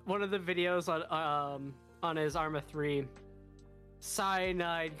 One of the videos on his Arma 3,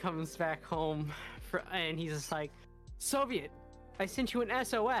 Cyanide comes back home and he's just like, Soviet, I sent you an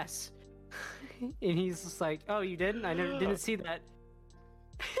SOS, and he's just like, oh, you didn't? I didn't see that.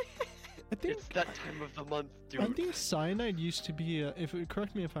 I think It's that time of the month, I dude. think Cyanide used to be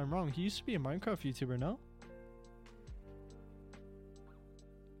correct me if I'm wrong, he used to be a Minecraft YouTuber, no?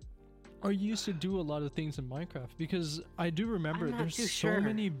 Or he used to do a lot of things in Minecraft, because I do remember I'm not there's too so sure.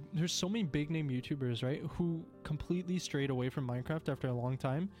 many big name YouTubers, right, who completely strayed away from Minecraft after a long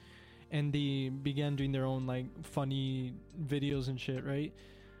time, and they began doing their own like funny videos and shit, right?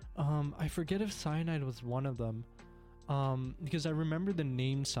 I forget if Cyanide was one of them. Because I remember the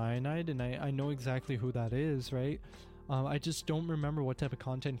name Cyanide and I know exactly who that is, right? I just don't remember what type of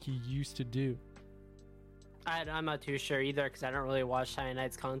content he used to do. I'm not too sure either because I don't really watch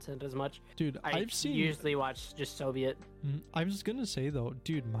Cyanide's content as much. Dude, I've seen. usually watch just Soviet. I was gonna say though,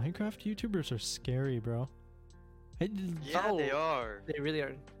 dude, Minecraft YouTubers are scary, bro. Yeah, they Oh. are. They really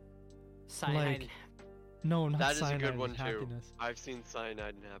are. Cyanide. No, not That is a Cyanide, good one too. Happiness. I've seen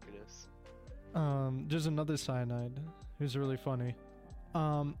Cyanide and Happiness. There's another Cyanide who's really funny.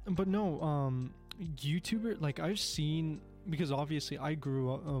 But no, YouTuber, like I've seen, because obviously I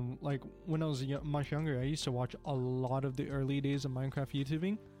grew up, like when I was much younger, I used to watch a lot of the early days of Minecraft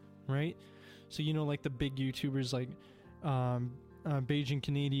YouTubing, right? So, you know, like the big YouTubers like, Beijing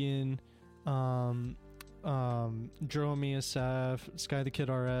Canadian, Jerome SF, Sky the Kid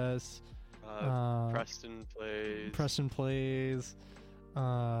RS, Preston plays. Preston Plays,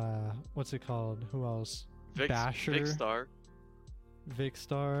 what's it called? Who else? Basher. Vicstar.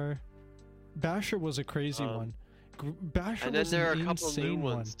 Vicstar. Basher was a crazy one. Basher And then was there are an a couple new insane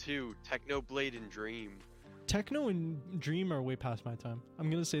one. ones too. Technoblade and Dream. Techno and Dream are way past my time. I'm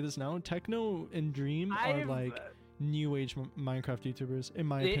gonna say this now. Techno and Dream are like new age Minecraft YouTubers, in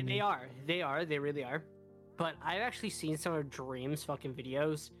my opinion. They are. They really are. But I've actually seen some of Dream's fucking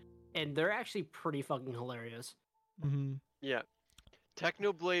videos, and they're actually pretty fucking hilarious. Mm-hmm. Yeah.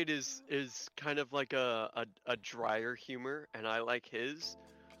 Technoblade is kind of like a drier humor, and I like his.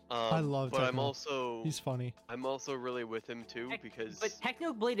 I love But Techno. He's funny. I'm also really with him too because But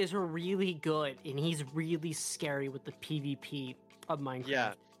Technoblade is really good, and he's really scary with the PvP of Minecraft.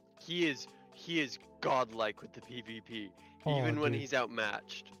 yeah, he is godlike with the PvP. Oh, Even when dude. he's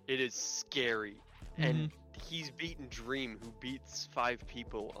outmatched, it is scary. And he's beaten Dream, who beats 5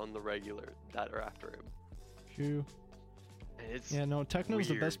 people on the regular that are after him. True. And it's Yeah, no, Techno's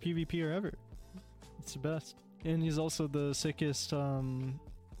the best weird. PvPer ever. It's the best. And he's also the sickest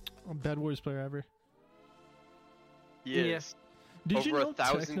Bed Wars player ever. He is. Did Over you know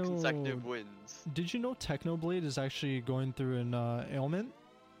 1,000 consecutive wins. Did you know Technoblade is actually going through an ailment?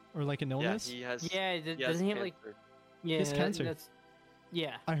 Or like an illness? Yeah, he has. Yeah, he has doesn't he have like cancer. yeah, has cancer. That's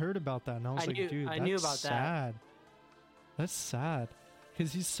yeah. I heard about that and I was like, dude, I that's knew about that. sad. That's sad.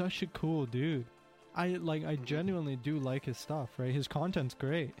 Because he's such a cool dude. I genuinely do like his stuff, right? His content's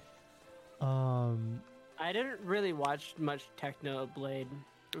great. I didn't really watch much Technoblade.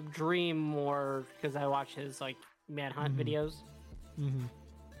 Dream more because I watch his like Manhunt videos. Mm-hmm.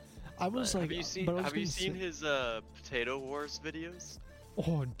 I was like, Have you seen but I was Have you gonna seen say- his Potato Wars videos?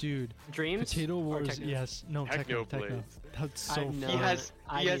 Oh, dude. Dreams. Potato Or Wars, Techno? yes. No, Techno. Technoblades. That's so I've funny. No, He has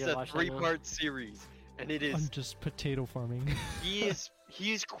I he need has to a watch that now. 3-part series, and it I'm is just potato farming.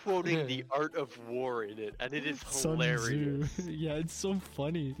 he's quoting the art of war in it, and it is Sun hilarious. Tzu. Yeah, it's so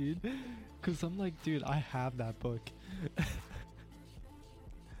funny, dude. Because I'm like, dude, I have that book.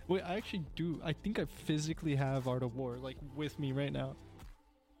 Wait, I actually do. I think I physically have Art of War, like, with me right now.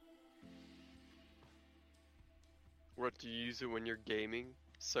 We're But do you use it when you're gaming,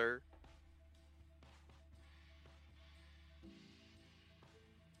 sir?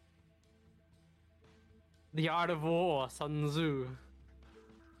 The Art of War, Sun Tzu.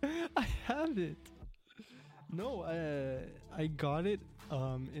 I have it. No, I got it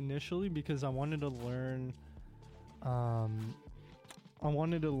initially because I wanted to learn the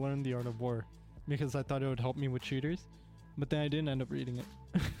Art of War because I thought it would help me with shooters, but then I didn't end up reading it.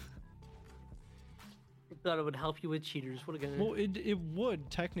 Thought it would help you with cheaters. What a guy. Well, it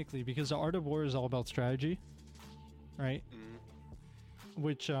would technically because the Art of War is all about strategy, right? Mm.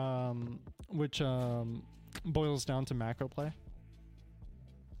 Which boils down to macro play.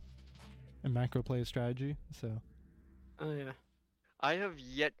 And macro play is strategy, so. Oh yeah. I have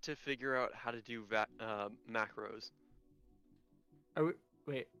yet to figure out how to do macros. Are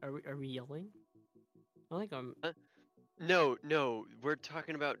we yelling? I think I'm. No, we're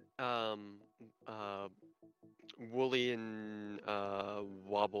talking about Wooly and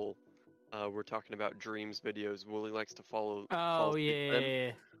Wobble. We're talking about Dreams videos. Wooly likes to follow. Oh them.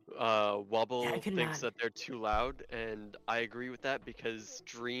 yeah. Wobble Yeah, I could thinks not- that they're too loud, and I agree with that because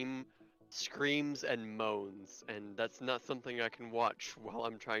Dream screams and moans, and that's not something I can watch while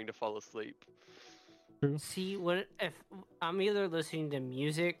I'm trying to fall asleep. See, if I'm either listening to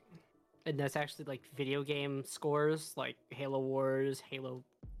music, and that's actually like video game scores, like Halo Wars, Halo.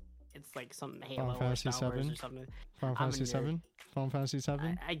 It's like some Halo or Fantasy Star Wars 7? or something. Final I'm a Fantasy nerd. 7? Final Fantasy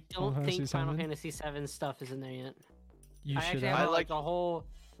 7? I Final don't Fantasy think Final 7? Fantasy 7 stuff is in there yet. You I should actually have. have I like like- a whole.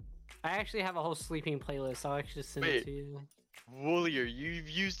 I actually have a whole sleeping playlist. I'll actually send Wait. it to you. Woolier, you've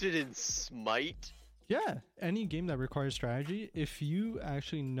used it in Smite? Yeah, any game that requires strategy, if you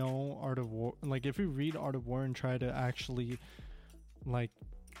actually know Art of War, like if you read Art of War and try to actually like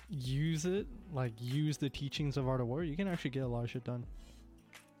use it, like use the teachings of Art of War, you can actually get a lot of shit done.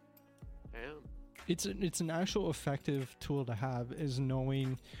 Damn. It's an actual effective tool to have is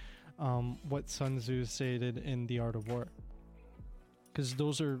knowing what Sun Tzu stated in the Art of War. Because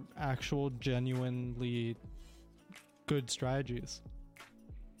those are actual, genuinely good strategies.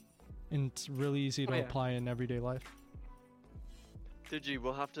 And it's really easy to Oh, yeah. apply in everyday life. Digi,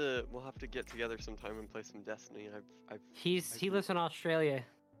 we'll have to get together sometime and play some Destiny. I He lives in Australia.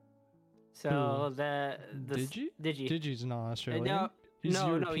 So Who? the Digi? Digi. Digi's not Australian. No, he's no,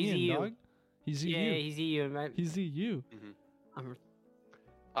 European, he's EU. dog. He's EU. Yeah, he's EU. Right? He's EU.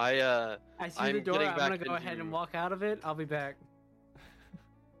 I see I'm the door. getting I'm gonna back go ahead and into- walk out of it. I'll be back.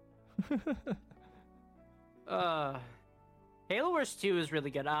 Halo Wars 2 is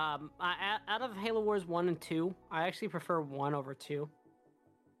really good. Out of Halo Wars 1 and 2, I actually prefer 1 over 2.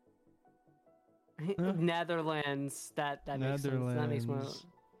 Huh. Netherlands. That makes sense. That makes more. Netherlands.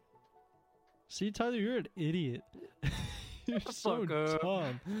 See, Tyler, you're an idiot. You're so Fuck up.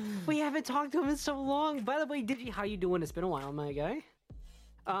 dumb. We haven't talked to him in so long. By the way, Digi, how you doing? It's been a while, my guy.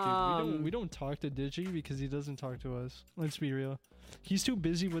 Dude, we don't talk to Digi because he doesn't talk to us. Let's be real. He's too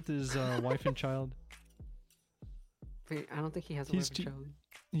busy with his wife and child. Wait, I don't think he has a He's wife too- and child.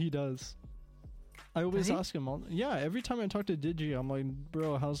 He does. I always he? ask him. Yeah, every time I talk to Digi, I'm like,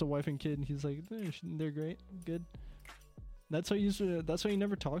 "Bro, how's the wife and kid?" And he's like, "They're great, good." That's why he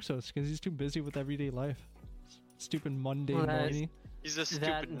never talks to us because he's too busy with everyday life. Stupid mundane Well, that's- normie. He's a That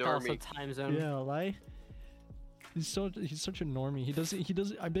stupid and also normie. time zone. Yeah, lie. He's such a normie. He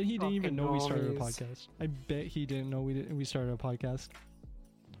doesn't. I bet he didn't even Fucking know we started a normies. podcast. I bet he didn't know we started a podcast.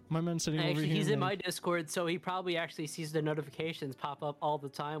 My man's sitting over Actually, here. he's in my like, Discord, so he probably actually sees the notifications pop up all the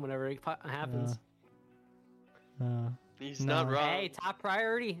time whenever it happens. He's No. not wrong. Hey, top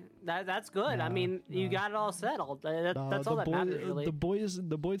priority. That's good. I Nah, mean, you nah. got it all settled. That's nah, all that matters, really.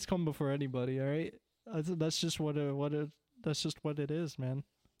 The boys come before anybody. All right, that's just what it is, man.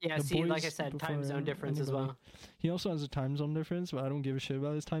 Yeah, the see, like I boys said, time before zone difference as anybody. well. He also has a time zone difference, but I don't give a shit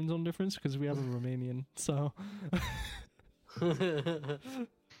about his time zone difference because we have a Romanian, so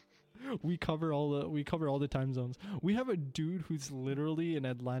we cover all the time zones. We have a dude who's literally in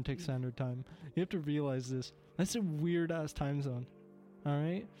Atlantic Standard Time. You have to realize this. That's a weird ass time zone. All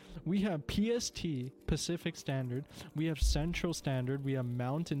right, we have PST, Pacific Standard. We have Central Standard. We have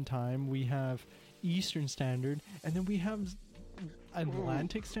Mountain Time. We have Eastern Standard, and then we have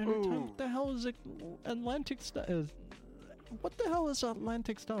Atlantic Standard Time. Ooh. What the hell is Atlantic? What the hell is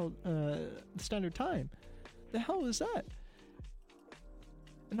Atlantic Standard Time? The hell is that?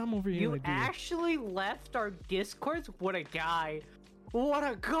 And I'm over here You like, dude, actually left our Discords? What a guy. What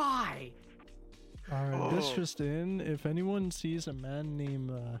a guy. alright, this Oh. just in. If anyone sees a man named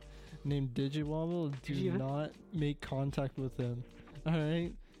Digiwobble, do Digi- not make contact with him.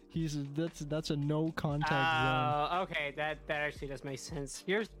 Alright? That's a no contact zone. Okay, that actually does make sense.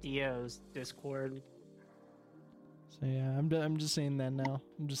 Here's Dio's Discord. So yeah, I'm just saying that now.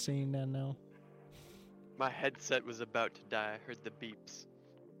 I'm just saying that now. My headset was about to die. I heard the beeps.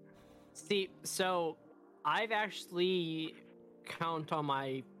 See, so I've actually count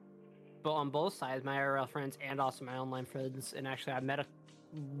on both sides, my IRL friends and also my online friends, and actually I met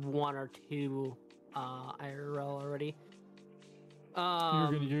one or two IRL already.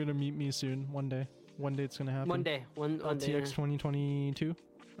 You're gonna meet me soon. One day. One day it's gonna happen. One day. One day. LTX 2022.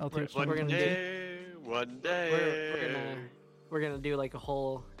 LTX One 2022. day. One day. We're gonna do like a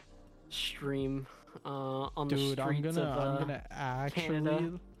whole stream on the Dude, streets I'm of gonna actually,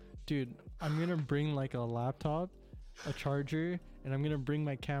 Canada. dude, I'm gonna bring like a laptop, a charger, and I'm gonna bring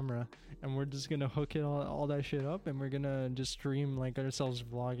my camera, and we're just gonna hook it all that shit up, and we're gonna just stream like ourselves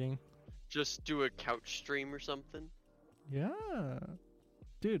vlogging. Just do a couch stream or something. Yeah,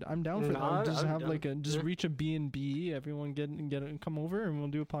 dude, I'm down for that. Nah, Just I'm have down. like a Yeah. reach a B&B. Everyone come over, and we'll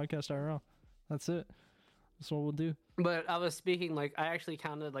do a podcast IRL. That's it. That's what we'll do. But I was speaking like I actually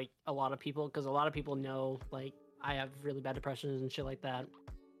counted like a lot of people because a lot of people know like I have really bad depressions and shit like that.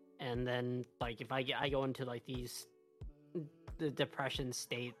 And then like if I go into like the depression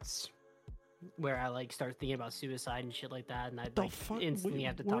states where I like start thinking about suicide and shit like that, and I The like fuck? instantly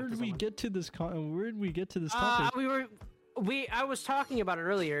have to talk Where to did we someone. get to this? Where did we get to this topic? I was talking about it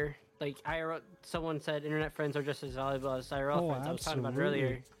earlier. Like someone said internet friends are just as valuable as IRL friends. I was talking about it absolutely.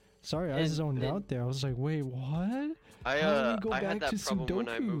 earlier. Sorry, I And zoned then- out there. I was like, wait, what? I How did we go I back had that to problem when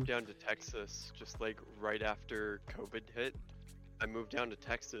I Sudoku? moved down to Texas, just like right after COVID hit. I moved down to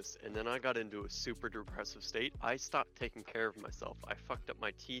Texas, and then I got into a super depressive state. I stopped taking care of myself. I fucked up my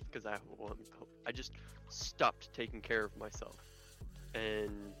teeth because I just stopped taking care of myself,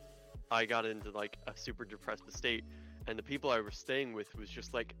 and I got into like a super depressive state. And the people I was staying with was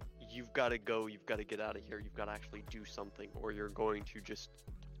just like, "You've got to go. You've got to get out of here. You've got to actually do something, or you're going to just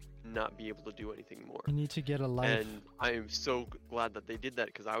not be able to do anything more." You need to get a life. And I am so glad that they did that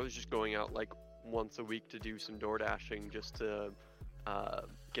because I was just going out like once a week to do some door dashing just to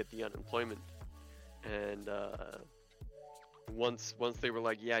get the unemployment. And once they were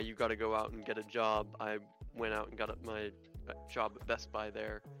like, "Yeah, you got to go out and get a job," I went out and got my job at Best Buy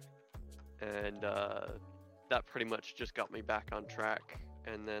there, and that pretty much just got me back on track.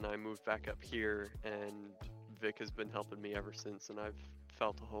 And then I moved back up here, and Vic has been helping me ever since, and I've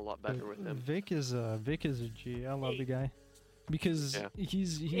felt a whole lot better with him. Vic is a G. I love the guy because Yeah.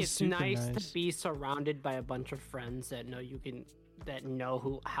 he's It's super nice nice. to be surrounded by a bunch of friends that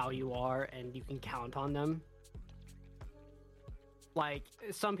know how you are and you can count on them. Like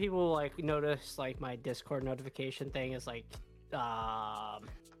some people like notice like my Discord notification thing is like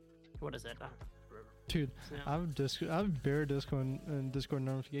what is it? Dude, Yeah. I have bare Discord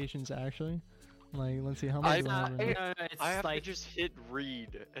notifications actually. Like, let's see how much I- do I have in there? It's I have like to just hit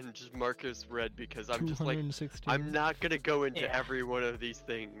read and just mark as read because I'm just like, 216. I'm not gonna go into Yeah. every one of these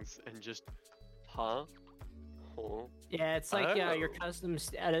things and just, huh? yeah, it's like your Oh. custom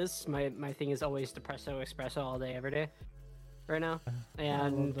status. My thing is always depresso espresso all day every day, right now, I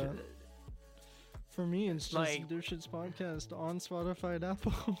love and that. For me, it's just like- Dipshits podcast on Spotify and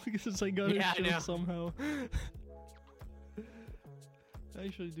Apple because I got Yeah, I a show know. somehow. I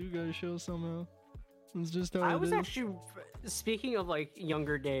actually do got a show somehow. It's just how I it was is. actually speaking of like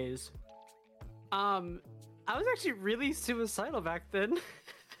younger days. I was actually really suicidal back then.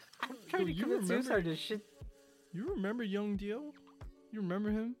 I'm trying to you commit remember- suicide to shit. You remember Young Dio? You remember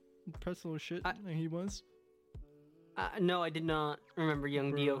him? Press little shit I- that he was. No, I did not remember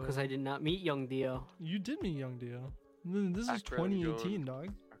Young Dio because Bro. I did not meet Young Dio. You did meet Young Dio. This is Background 2018, going.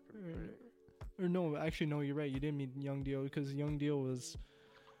 dog. Or no, actually no, you're right. You didn't meet Young Dio because Young Dio was.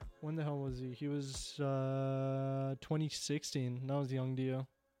 When the hell was he? He was 2016. That was Young Dio.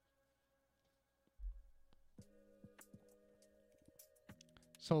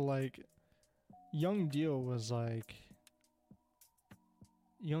 So like, Young Dio was like.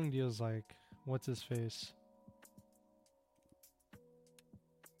 Young Dio's like, what's his face?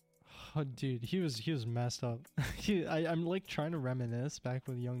 Oh, dude, he was messed up. I'm like trying to reminisce back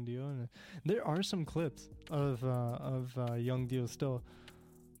with Young Dio, and there are some clips of Young Dio still,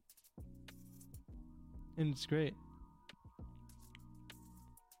 and it's great.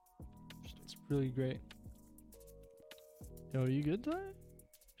 It's really great. Yo, you good, Ty?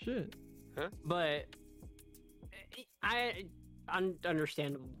 Shit. But I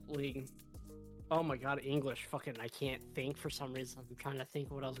understandably. Oh my god, English. Fucking, I can't think for some reason. I'm trying to think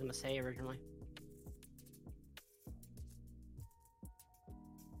of what I was gonna say originally.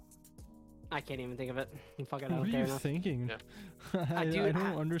 I can't even think of it. Fuck it, I What don't are care you enough. thinking? Yeah. I Dude,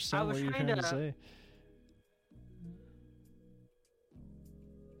 don't understand was what you're trying trying to to- say.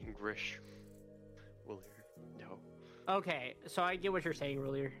 English. Will you? No. Okay, so I get what you're saying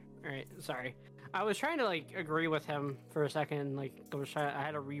earlier. All right, sorry. I was trying to like agree with him for a second. Like I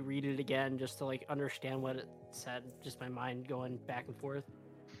had to reread it again just to like understand what it said. Just my mind going back and forth.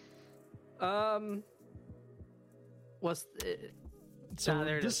 What's so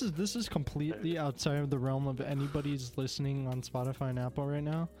this is completely outside of the realm of anybody's listening on Spotify and Apple right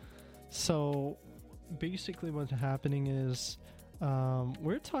now. So basically, what's happening is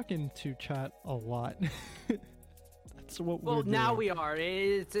we're talking to chat a lot. That's what we're doing. Now we are.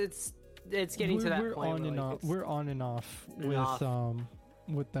 It's getting to that we're point. On and like, off. We're on and off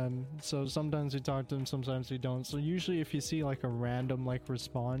with them. So sometimes we talk to them, sometimes we don't. So usually, if you see like a random like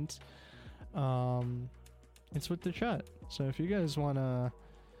response, it's with the chat. So if you guys wanna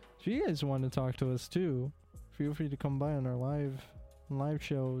talk to us too, feel free to come by on our live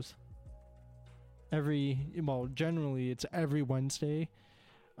shows. Generally it's every Wednesday,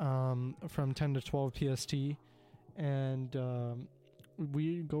 from 10 to 12 PST, and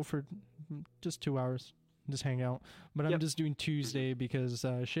we go for just 2 hours, just hang out. But I'm just doing Tuesday because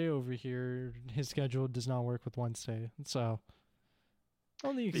Shay over here, his schedule does not work with Wednesday, so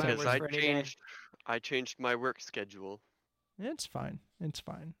only because I changed my work schedule. It's fine.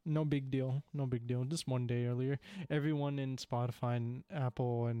 No big deal. Just one day earlier. Everyone in Spotify and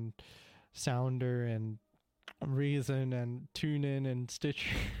Apple and Sounder and Reason and TuneIn and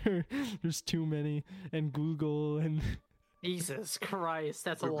Stitcher, there's too many, and Google and Jesus Christ,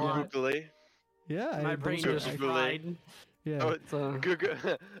 that's a lot. Googly. Yeah, my brain just fried. Yeah, Google.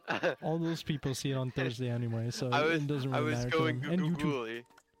 All those people see it on Thursday anyway, so it doesn't really matter. I was going Googly,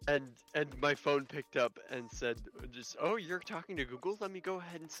 and my phone picked up and said, "Oh, you're talking to Google? Let me go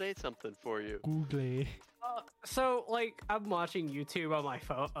ahead and say something for you." Googly. So like I'm watching YouTube on my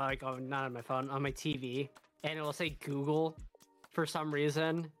phone, not on my phone, on my TV, and it will say Google for some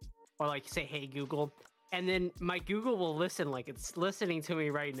reason, or like say Hey Google, and then my Google will listen like it's listening to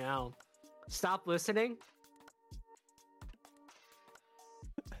me right now. Stop listening.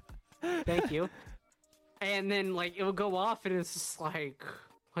 Thank you. And then like it will go off, and it's just like,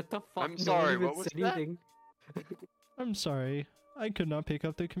 what the fuck? I'm sorry. What was that? I'm sorry. I could not pick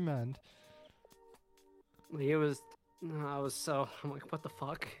up the command. It was. I'm like, what the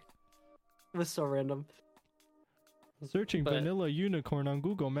fuck? It was so random. Searching vanilla unicorn on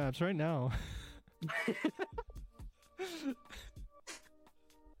Google Maps right now.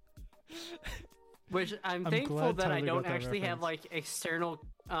 Which I'm thankful that I don't actually have like external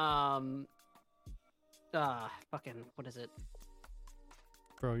fucking what is it?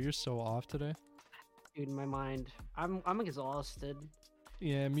 Bro, you're so off today. Dude, in my mind, I'm exhausted.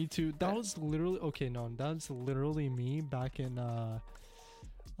 Yeah, me too. That was literally that's literally me back in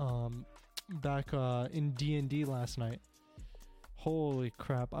D&D last night. Holy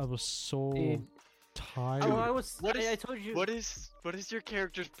crap, I was so tired. Oh, I told you. What is your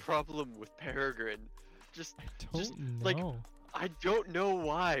character's problem with Peregrine? I don't know. I don't know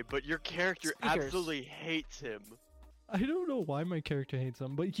why, but your character absolutely hates him. I don't know why my character hates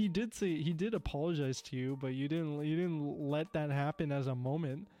him, but he did apologize to you, but you didn't let that happen as a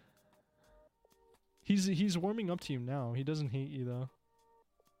moment. He's warming up to you now. He doesn't hate you though.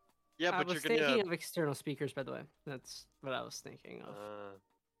 Yeah, but I was thinking of external speakers, by the way. That's what I was thinking of.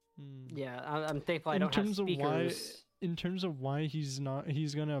 Yeah, I'm thankful I don't have speakers. In terms of why he's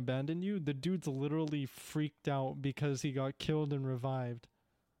gonna abandon you, the dude's literally freaked out because he got killed and revived.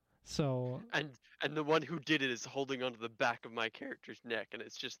 So and the one who did it is holding onto the back of my character's neck, and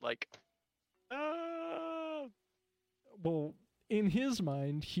it's just like, well, in his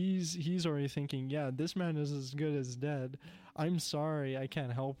mind, he's already thinking, yeah, this man is as good as dead. I'm sorry, I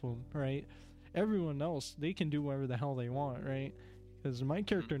can't help him, right? Everyone else, they can do whatever the hell they want, right? Because my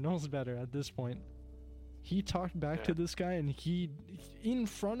character knows better at this point. He talked back to this guy, and he, in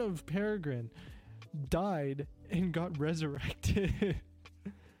front of Peregrine, died and got resurrected.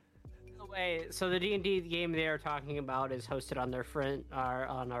 So the D&D game they are talking about is hosted on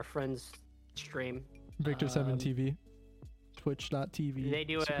on our friend's stream. Victor7 TV, Twitch.tv.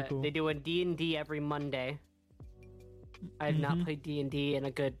 They do a D&D every Monday. I have not played D&D in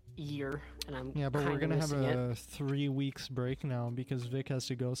a good year, and but we're gonna have a 3 weeks break now because Vic has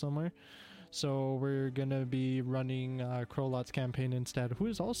to go somewhere. So we're gonna be running Crowlot's campaign instead, who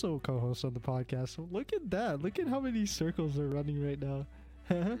is also a co-host of the podcast. So look at that! Look at how many circles are running right now.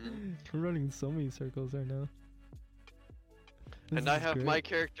 We're running so many circles right now. And I have my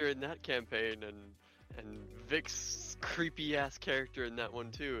character in that campaign, and Vic's creepy ass character in that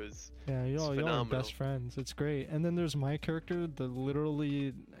one too is y'all are best friends. It's great. And then there's my character that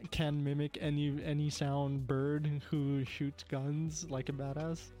literally can mimic any sound bird who shoots guns like a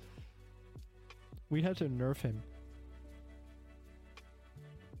badass. We had to nerf him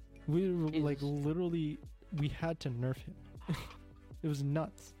We were, like Jesus. literally, we had to nerf him. It was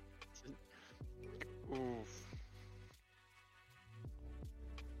nuts. Oof.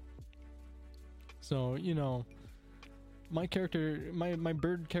 So my character, my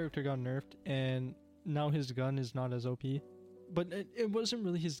bird character got nerfed, and now his gun is not as OP. But it wasn't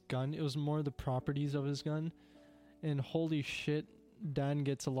really his gun; it was more the properties of his gun. And holy shit, Dan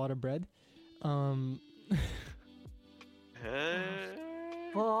gets a lot of bread.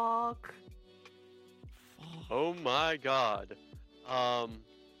 Fuck. Oh my god.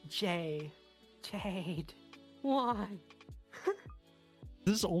 Jade. Why?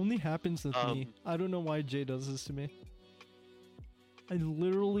 This only happens with me. I don't know why Jay does this to me. I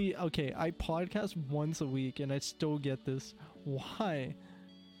podcast once a week and I still get this. Why?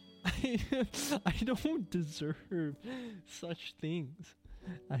 I don't deserve such things.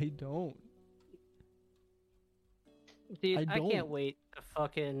 I don't. Dude, I I don't. can't wait to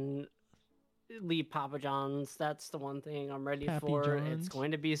fucking leave Papa John's. That's the one thing I'm ready Pappy for. John's. It's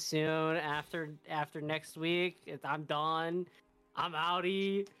going to be soon after next week. I'm done. I'm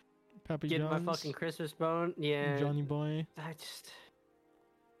outie. Pappy Getting John's, my fucking Christmas bone. Yeah. Johnny Boy.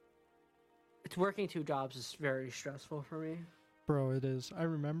 It's working 2 jobs is very stressful for me. Bro, it is. I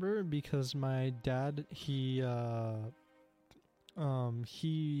remember because my dad, he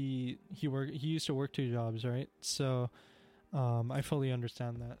used to work 2 jobs, right? So I fully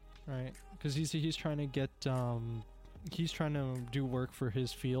understand that, right? Because he's trying to get he's trying to do work for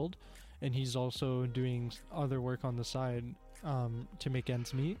his field, and he's also doing other work on the side to make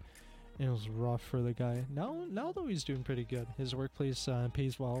ends meet. And it was rough for the guy. Now though, he's doing pretty good. His workplace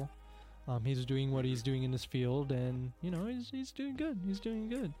pays well. He's doing what he's doing in his field, and he's doing good. He's doing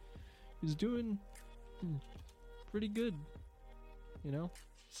good. He's doing pretty good.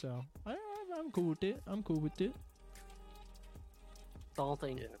 So I'm cool with it.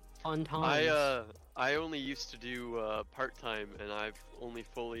 Salting. Yeah. Fun times. I only used to do part-time, and I've only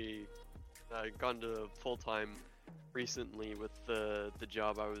fully gone to full-time recently with the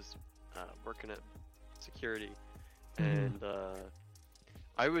job I was working at security. And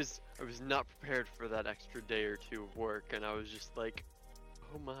I was not prepared for that extra day or 2 of work, and I was just like,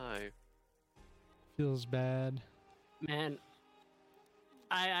 oh my. Feels bad. Man,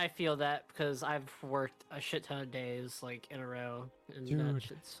 I feel that because I've worked a shit ton of days like in a row, and Dude. that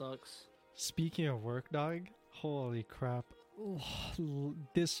shit sucks. Speaking of work, dog, holy crap.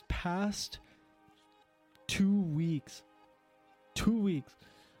 This past 2 weeks,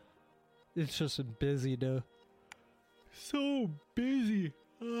 it's just been busy, though. So busy.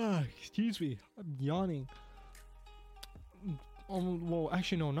 Excuse me, I'm yawning. Well,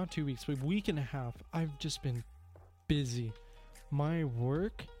 actually, no, not 2 weeks, but a week and a half. I've just been busy. My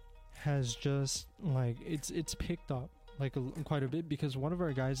work has just it's picked up quite a bit, because one of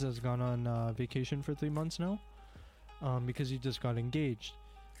our guys has gone on vacation for 3 months now, because he just got engaged.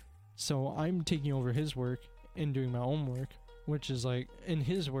 So I'm taking over his work and doing my own work, which is and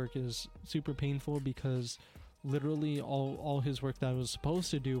his work is super painful because literally all his work that I was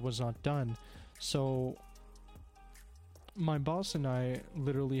supposed to do was not done. So my boss and I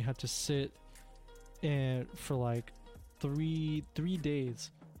literally had to sit for 3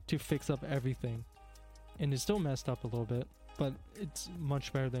 days to fix up everything, and it's still messed up a little bit, but it's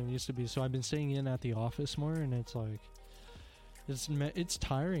much better than it used to be. So I've been staying in at the office more, and it's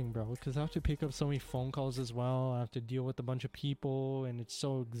tiring, bro, because I have to pick up so many phone calls as well. I have to deal with a bunch of people, and it's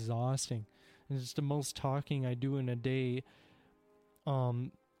so exhausting. And it's the most talking I do in a day.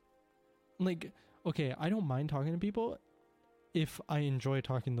 Okay, I don't mind talking to people if I enjoy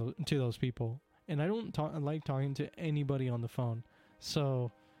talking to those people, and I don't like talking to anybody on the phone.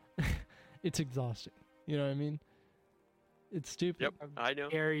 So it's exhausting. You know what I mean? It's stupid. Yep, I know.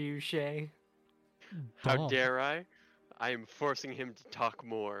 Dare you, Shay? How Dumb. dare I? I am forcing him to talk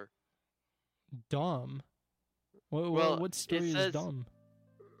more. Dumb. Well, What story it is says- dumb?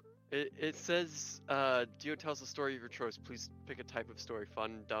 It says, do you tell us a story of your choice? Please pick a type of story: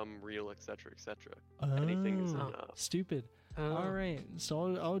 fun, dumb, real, etc., etc. Anything is Oh, enough. stupid. All right,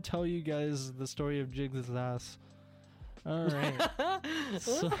 so I'll tell you guys the story of Jigs' ass. All right.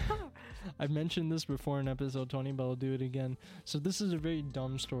 So, I mentioned this before in episode 20, but I'll do it again. So this is a very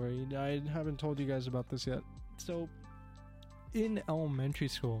dumb story. I haven't told you guys about this yet. So in elementary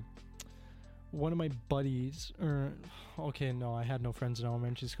school, one of my buddies, I had no friends in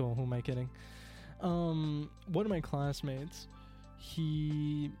elementary school. Who am I kidding? One of my classmates,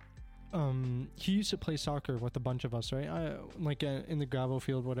 he used to play soccer with a bunch of us, right? In the gravel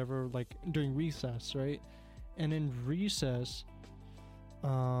field, whatever, during recess, right? And in recess,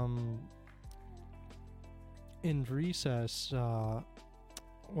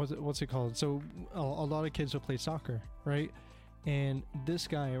 what's it called? So a lot of kids will play soccer, right? And this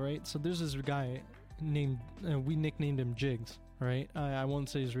guy, right? So there's this guy named we nicknamed him Jigs, right? I won't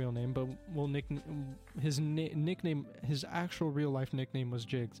say his real name, but we'll nickname his actual real life nickname was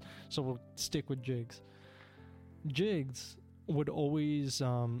Jigs. So we'll stick with Jigs. Jigs would always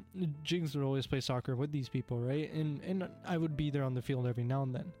play soccer with these people, right? And I would be there on the field every now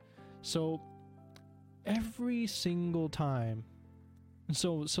and then. So every single time,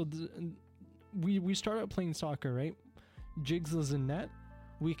 we started playing soccer, right? Jigs is in net.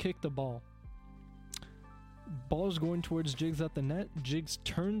 We kick the ball. Ball's going towards Jigs at the net. Jigs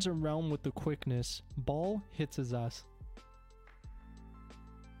turns around with the quickness. Ball hits his ass.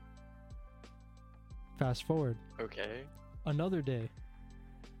 Fast forward. Okay. Another day.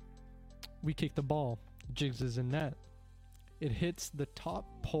 We kick the ball. Jigs is in net. It hits the top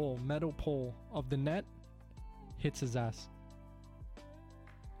pole, metal pole of the net. Hits his ass.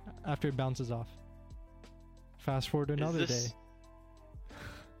 After it bounces off. Fast forward another day.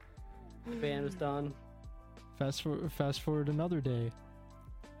 Ban is done. Fast forward another day.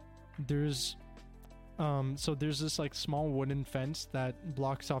 There's there's this like small wooden fence that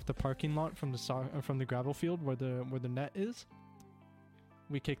blocks off the parking lot from the gravel field where the net is.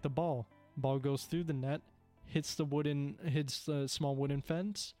 We kick the ball. Ball goes through the net, hits the small wooden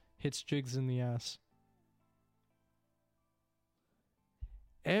fence, hits Jigs in the ass.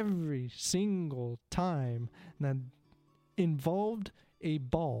 Every single time that involved a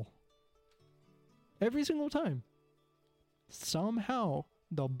ball. Every single time. Somehow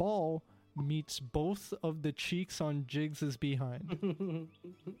the ball meets both of the cheeks on Jigs's behind.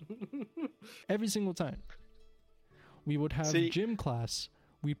 Every single time. We would have gym class.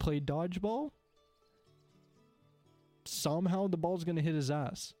 We played dodgeball. Somehow the ball's gonna hit his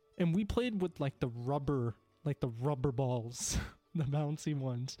ass. And we played with the rubber balls. The bouncy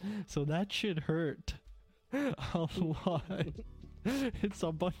ones. So that shit hurt a lot. It's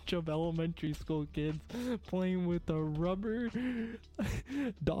a bunch of elementary school kids playing with a rubber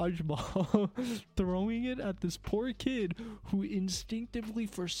dodgeball, throwing it at this poor kid who instinctively,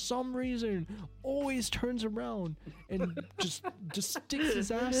 for some reason, always turns around and just sticks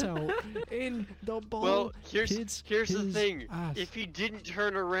his ass out. And the ball here's the thing. Ass. If he didn't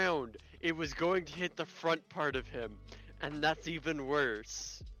turn around, it was going to hit the front part of him. And that's even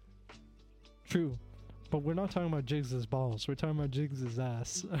worse. True. But we're not talking about Jigs' balls. We're talking about Jigs'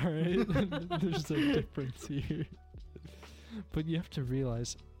 ass. Alright? There's a difference here. But you have to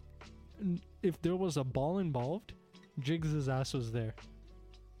realize, if there was a ball involved, Jigs' ass was there.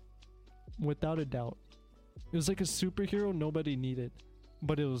 Without a doubt. It was like a superhero nobody needed.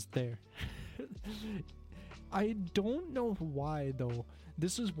 But it was there. I don't know why, though.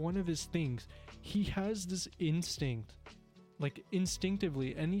 This is one of his things. He has this instinct. Like,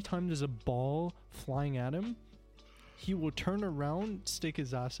 instinctively, anytime there's a ball flying at him, he will turn around, stick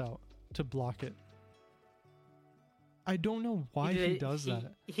his ass out to block it. I don't know why he does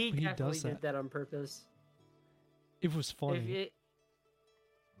that. He definitely did that on purpose. It was funny.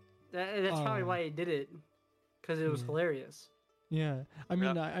 That's probably why he did it. Because it was hilarious. Yeah. I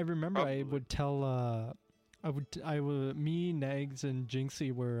mean, I remember I would tell... me, Nags, and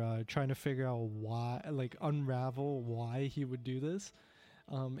Jinxie were trying to figure out why, unravel why he would do this.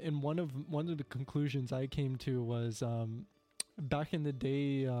 And one of the conclusions I came to was back in the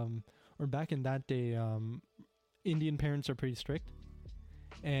day, or back in that day, Indian parents are pretty strict.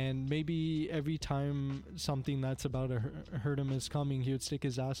 And maybe every time something that's about to hurt him is coming, he would stick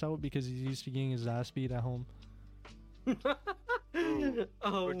his ass out because he's used to getting his ass beat at home.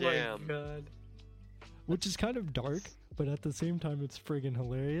 Oh my god. Which is kind of dark, but at the same time, it's friggin'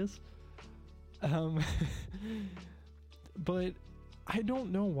 hilarious. But I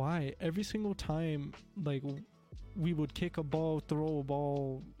don't know why. Every single time, we would kick a ball, throw a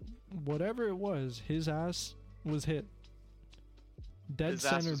ball, whatever it was, his ass was hit. Dead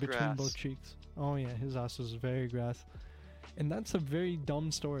center between grass. Both cheeks. Oh yeah, his ass was very grass. And that's a very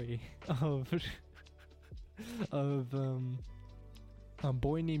dumb story of a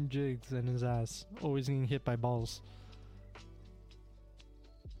boy named Jigs and his ass always getting hit by balls.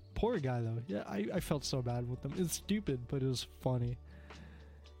 Poor guy though. Yeah, I felt so bad with him. It's stupid, but it was funny.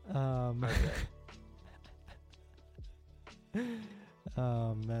 Oh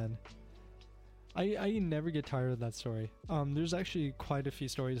man. I never get tired of that story. There's actually quite a few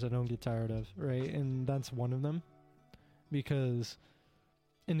stories I don't get tired of, right? And that's one of them. Because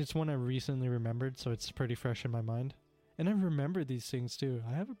it's one I recently remembered, so it's pretty fresh in my mind. And I remember these things too.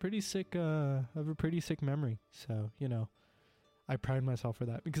 I have a pretty sick memory. So, I pride myself for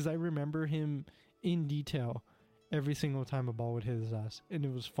that because I remember him in detail every single time a ball would hit his ass, and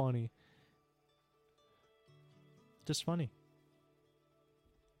it was funny. Just funny.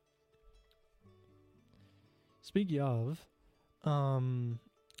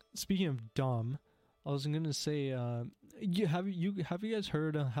 Speaking of dumb, I was gonna say, have you guys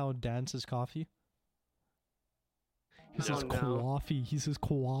heard of how Dan says coffee? He says coffee. He says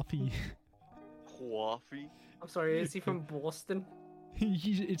coffee. Coffee? I'm sorry, is he from Boston?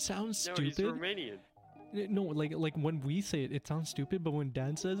 It sounds stupid. No, he's Romanian. No, like when we say it, it sounds stupid, but when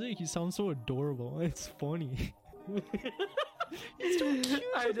Dan says it, he sounds so adorable. It's funny. He's so cute.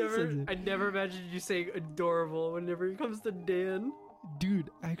 I never imagined you saying adorable whenever it comes to Dan. Dude,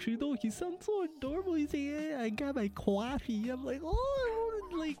 actually though, he sounds so adorable. He's like, yeah, I got my coffee. I'm like, oh,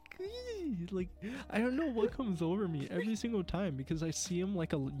 like I don't know what comes over me every single time because I see him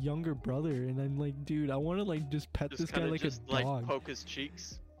like a younger brother, and I'm like, dude, I want to like just pet this guy like a dog. Like poke his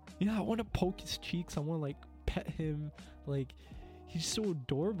cheeks. Yeah, I want to poke his cheeks. I want to like pet him. Like, he's so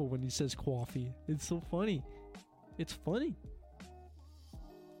adorable when he says coffee. It's so funny. It's funny.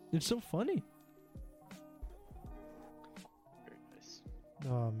 It's so funny. Very nice.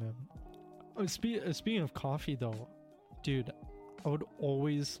 Oh man. Oh, speaking of coffee though, dude, I would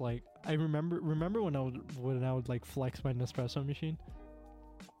always like. I remember when I would like flex my Nespresso machine.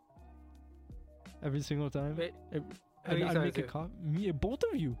 Every single time. Wait, I'd make a coffee. Me, both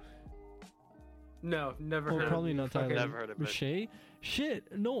of you. No, never heard probably of not Tyler. Never heard of it. Shay?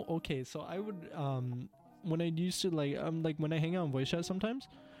 Shit. No, okay. So I would when I used to like when I hang out in voice chat sometimes,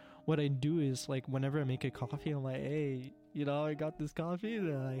 what I do is like whenever I make a coffee, I'm like, hey, you know, I got this coffee. And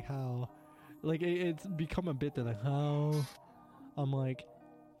they're like, how? Like it's become a bit that like how? I'm like,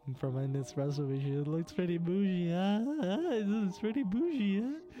 from my Nespresso machine, it looks pretty bougie, huh? It's pretty bougie,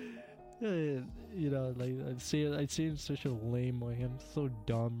 huh? You know, like I'd say it in such a lame way. I'm so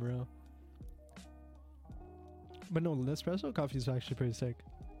dumb, bro. But no, Nespresso coffee is actually pretty sick.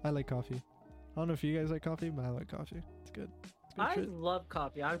 I like coffee. I don't know if you guys like coffee, but I like coffee. It's good. It's good I shit. love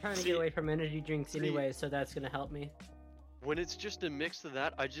coffee. I'm trying to get away from energy drinks anyway, so that's gonna help me. When it's just a mix of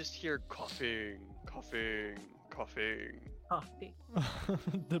that, I just hear coughing, coughing, coughing. Coffee.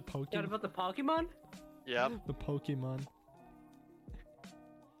 The What Pokemon. about the Pokemon? Yep. The Pokemon.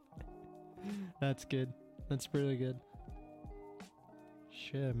 That's good. That's really good.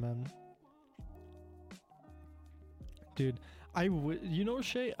 Shit, man. Dude, you know,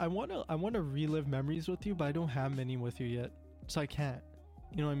 Shay, I wanna relive memories with you, but I don't have many with you yet, so I can't.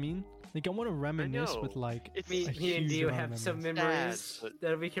 You know what I mean? Like I want to reminisce with like. It's Me and huge you amount of have some Sad, memories but-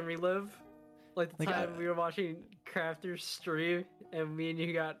 that we can relive. Like the Like, time we were watching Crafter's stream, and me and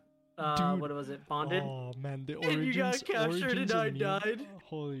you got Dude. what was it, bonded? Oh man, the And origins. you got captured and origins of I me died.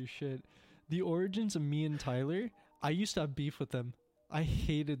 Holy shit! The origins of me and Tyler. I used to have beef with them. I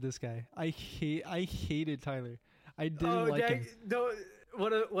hated this guy. I hated Tyler. I didn't like him. No,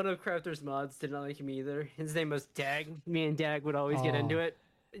 one of Crafter's mods did not like him either. His name was Dag. Me and Dag would always get into it.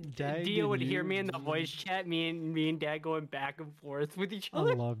 Dag Dio would and hear you- me in the voice chat. Me and Dag going back and forth with each I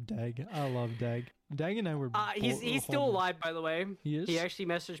other. love Dag. I love Dag. Dag and I were. He's still homies. alive, by the way. He is. He actually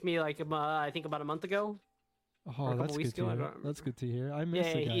messaged me like I think about a month ago. Oh, a couple that's weeks good to ago, I hear. don't That's good to hear. I miss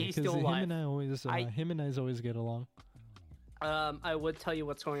Yeah, the guy he's because still him alive. and I always, him and I always get along. I would tell you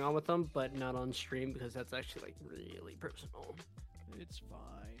what's going on with them, but not on stream because that's actually like really personal. It's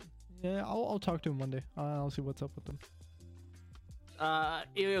fine. Yeah, I'll talk to him one day. I'll see what's up with him.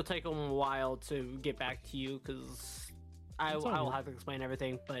 It'll take them a while to get back to you because I It's all will good. have to explain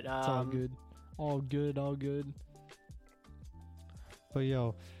everything. But It's all good. All good. All good. But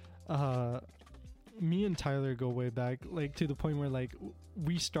yo, me and Tyler go way back, like to the point where like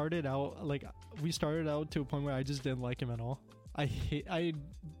we started out to a point where I just didn't like him at all. I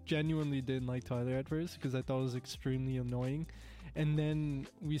genuinely didn't like Tyler at first because I thought it was extremely annoying. And then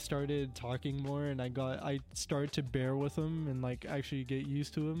we started talking more, and I started to bear with him and like actually get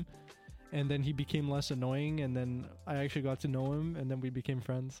used to him. And then he became less annoying, and then I actually got to know him, and then we became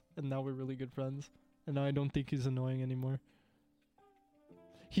friends, and now we're really good friends. And now I don't think he's annoying anymore.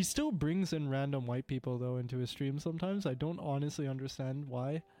 He still brings in random white people though into his stream sometimes. I don't honestly understand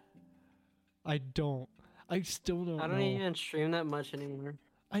why. I still don't know. I don't even stream that much anymore.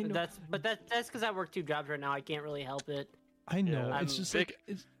 I know. That's because I work 2 jobs right now. I can't really help it. I know. Yeah, It's just Vic-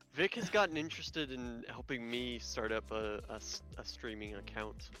 like Vic has gotten interested in helping me start up a streaming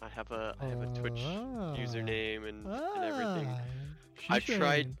account. I have a Twitch username and everything.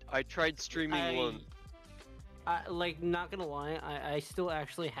 I tried streaming one. Like, not gonna lie, I still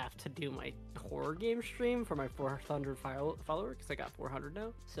actually have to do my horror game stream for my 400 follower because I got 400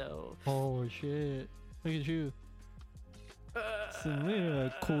 now. So Oh shit! Look at you.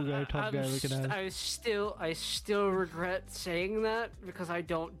 Some cool guy, tough guy looking at. I still regret saying that because I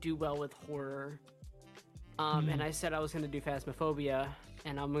don't do well with horror. And I said I was gonna do Phasmophobia,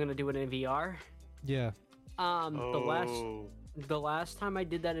 and I'm gonna do it in VR. Yeah. The last time I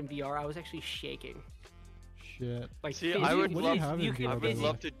did that in VR, I was actually shaking. Shit. Like, See, physically, I would what do you have in you VR, could I by would the way? physically-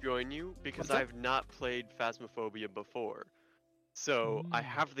 love to join you because What's that? I've not played Phasmophobia before. So I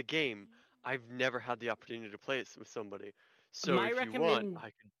have the game. I've never had the opportunity to play it with somebody. So My if you recommend- want, I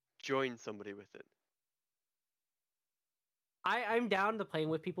could join somebody with it. I'm down to playing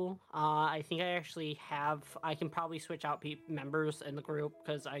with people. I think I can probably switch out members in the group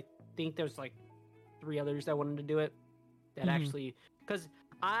because I think there's like 3 others that wanted to do it. That actually, because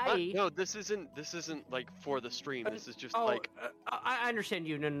No, this isn't like for the stream. This is just like I understand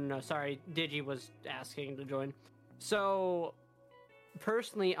you. No. Sorry, Digi was asking to join. So,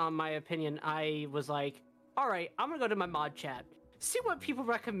 personally, on my opinion, I was like, all right, I'm gonna go to my mod chat, see what people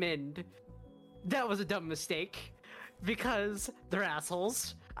recommend. That was a dumb mistake because they're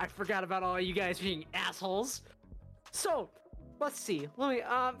assholes. I forgot about all you guys being assholes. So, let's see.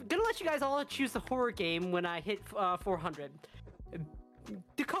 Gonna let you guys all choose the horror game when I hit 400.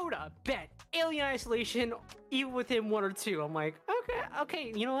 Dakota, bet Alien Isolation, even within 1 or 2. I'm like,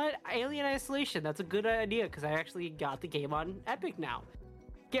 okay, you know what? Alien Isolation, that's a good idea because I actually got the game on Epic now.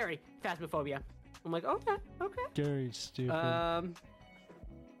 Gary, Phasmophobia. I'm like, okay. Gary's stupid.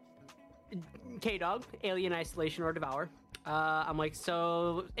 K-Dog, Alien Isolation or Devour. I'm like,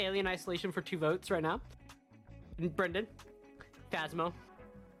 so Alien Isolation for 2 votes right now. And Brendan, Phasmo.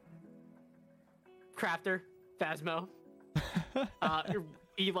 Crafter, Phasmo.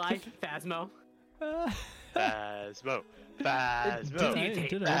 Eli, Phasmo. Phasmo.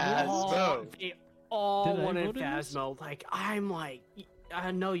 Did I vote They all Did I wanted vote in this? Phasmo. Like, I'm like,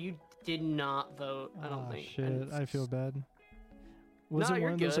 no, you did not vote. I don't Oh, think. shit, And I feel bad. Was No, it you're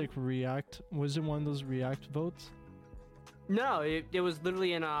one of those good. like React? Was it one of those React votes? No, it was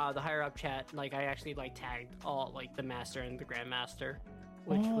literally in the higher up chat. Like, I actually like tagged all like the master and the grandmaster.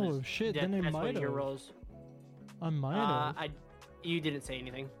 Which Oh, was, shit, then I that's one might of your have. roles. I might have. You didn't say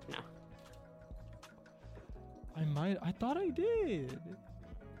anything. No. I thought I did.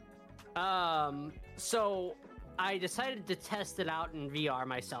 So I decided to test it out in VR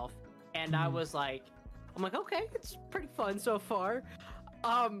myself, and I was like, I'm like, okay, it's pretty fun so far.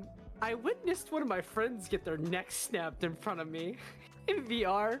 I witnessed one of my friends get their neck snapped in front of me in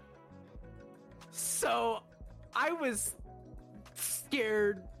VR. So I was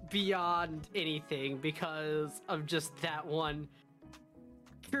scared beyond anything because of just that one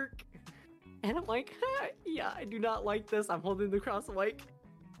jerk. And I'm like, yeah, I do not like this. I'm holding the cross. I'm like,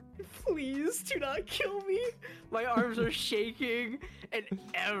 please do not kill me. My arms are shaking and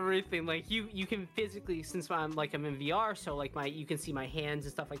everything. Like you can physically, since I'm in VR, so like you can see my hands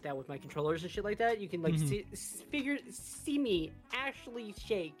and stuff like that with my controllers and shit like that. You can like see me actually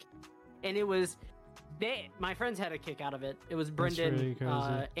shake. And it was, my friends had a kick out of it. It was Brendan, really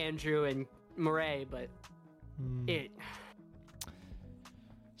crazy. Andrew, and Murray, but it.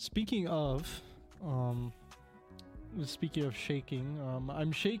 Speaking of shaking,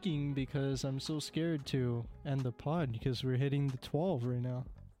 I'm shaking because I'm so scared to end the pod because we're hitting the 12 right now.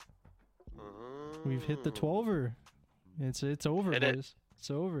 We've hit the 12er. It's over, Hit it. boys.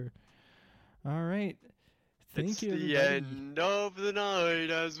 It's over. All right. Thank It's you, the everybody. end of the night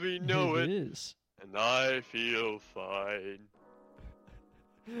as we know It it, is. and I feel fine.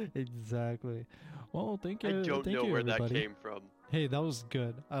 Exactly. Well, thank you. I don't thank know you, where everybody. that came from. Hey, that was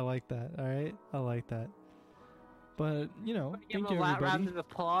good. I like that. All right, I like that. But Give thank him you, a round everybody. of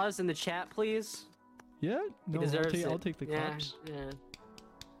applause in the chat, please. Yeah, He no, deserves it. I'll take the Yeah, claps. yeah.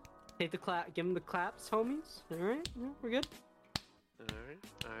 Take the clap. Give him the claps, homies. All right, yeah, we're good.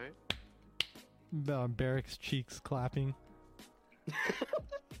 Alright. Barrick's cheeks clapping.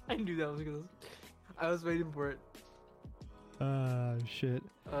 I knew that was gonna. I was waiting for it. Shit.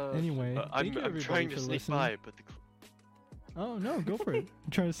 Uh, Anyway, thank I'm you everybody trying to for sneak listening. by, but the Oh no, go for it.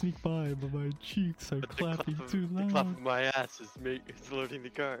 I'm trying to sneak by, but my cheeks are clapping too the clap loud. of my ass is loading the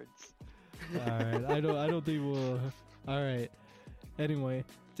cards. All right, I don't think we'll. All right. Anyway,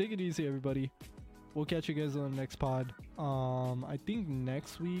 take it easy, everybody. We'll catch you guys on the next pod. I think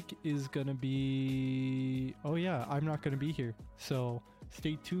next week is gonna be. Oh yeah, I'm not gonna be here, so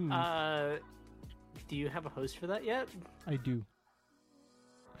stay tuned. do you have a host for that yet? I do.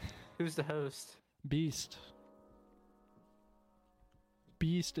 Who's the host? Beast.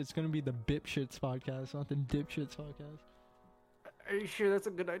 It's gonna be the Bipshits podcast, not the Dipshits podcast. Are you sure that's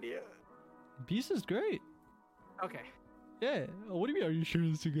a good idea? Beast is great. Okay. Yeah. What do you mean? Are you sure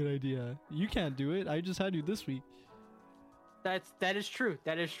it's a good idea? You can't do it. I just had you this week. That is true.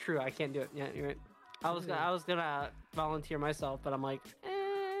 That is true. I can't do it. Yeah, you're right. I was gonna volunteer myself, but I'm like,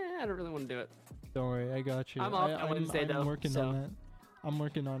 I don't really want to do it. Don't worry, I got you. I'm off on Wednesday though. I'm working on that. I'm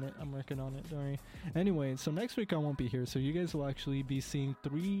working on it. Don't worry. Anyway, so next week I won't be here, so you guys will actually be seeing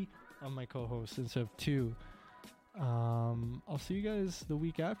 3 of my co-hosts instead of 2. I'll see you guys the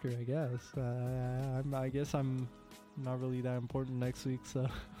week after, I guess. I guess I'm not really that important next week, so.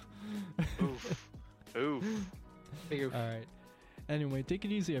 Oof. Oof. All right. Anyway, take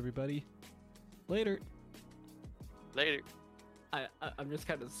it easy, everybody. Later. I'm just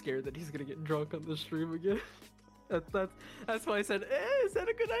kind of scared that he's gonna get drunk on the stream again. That's why I said, is that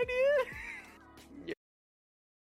a good idea?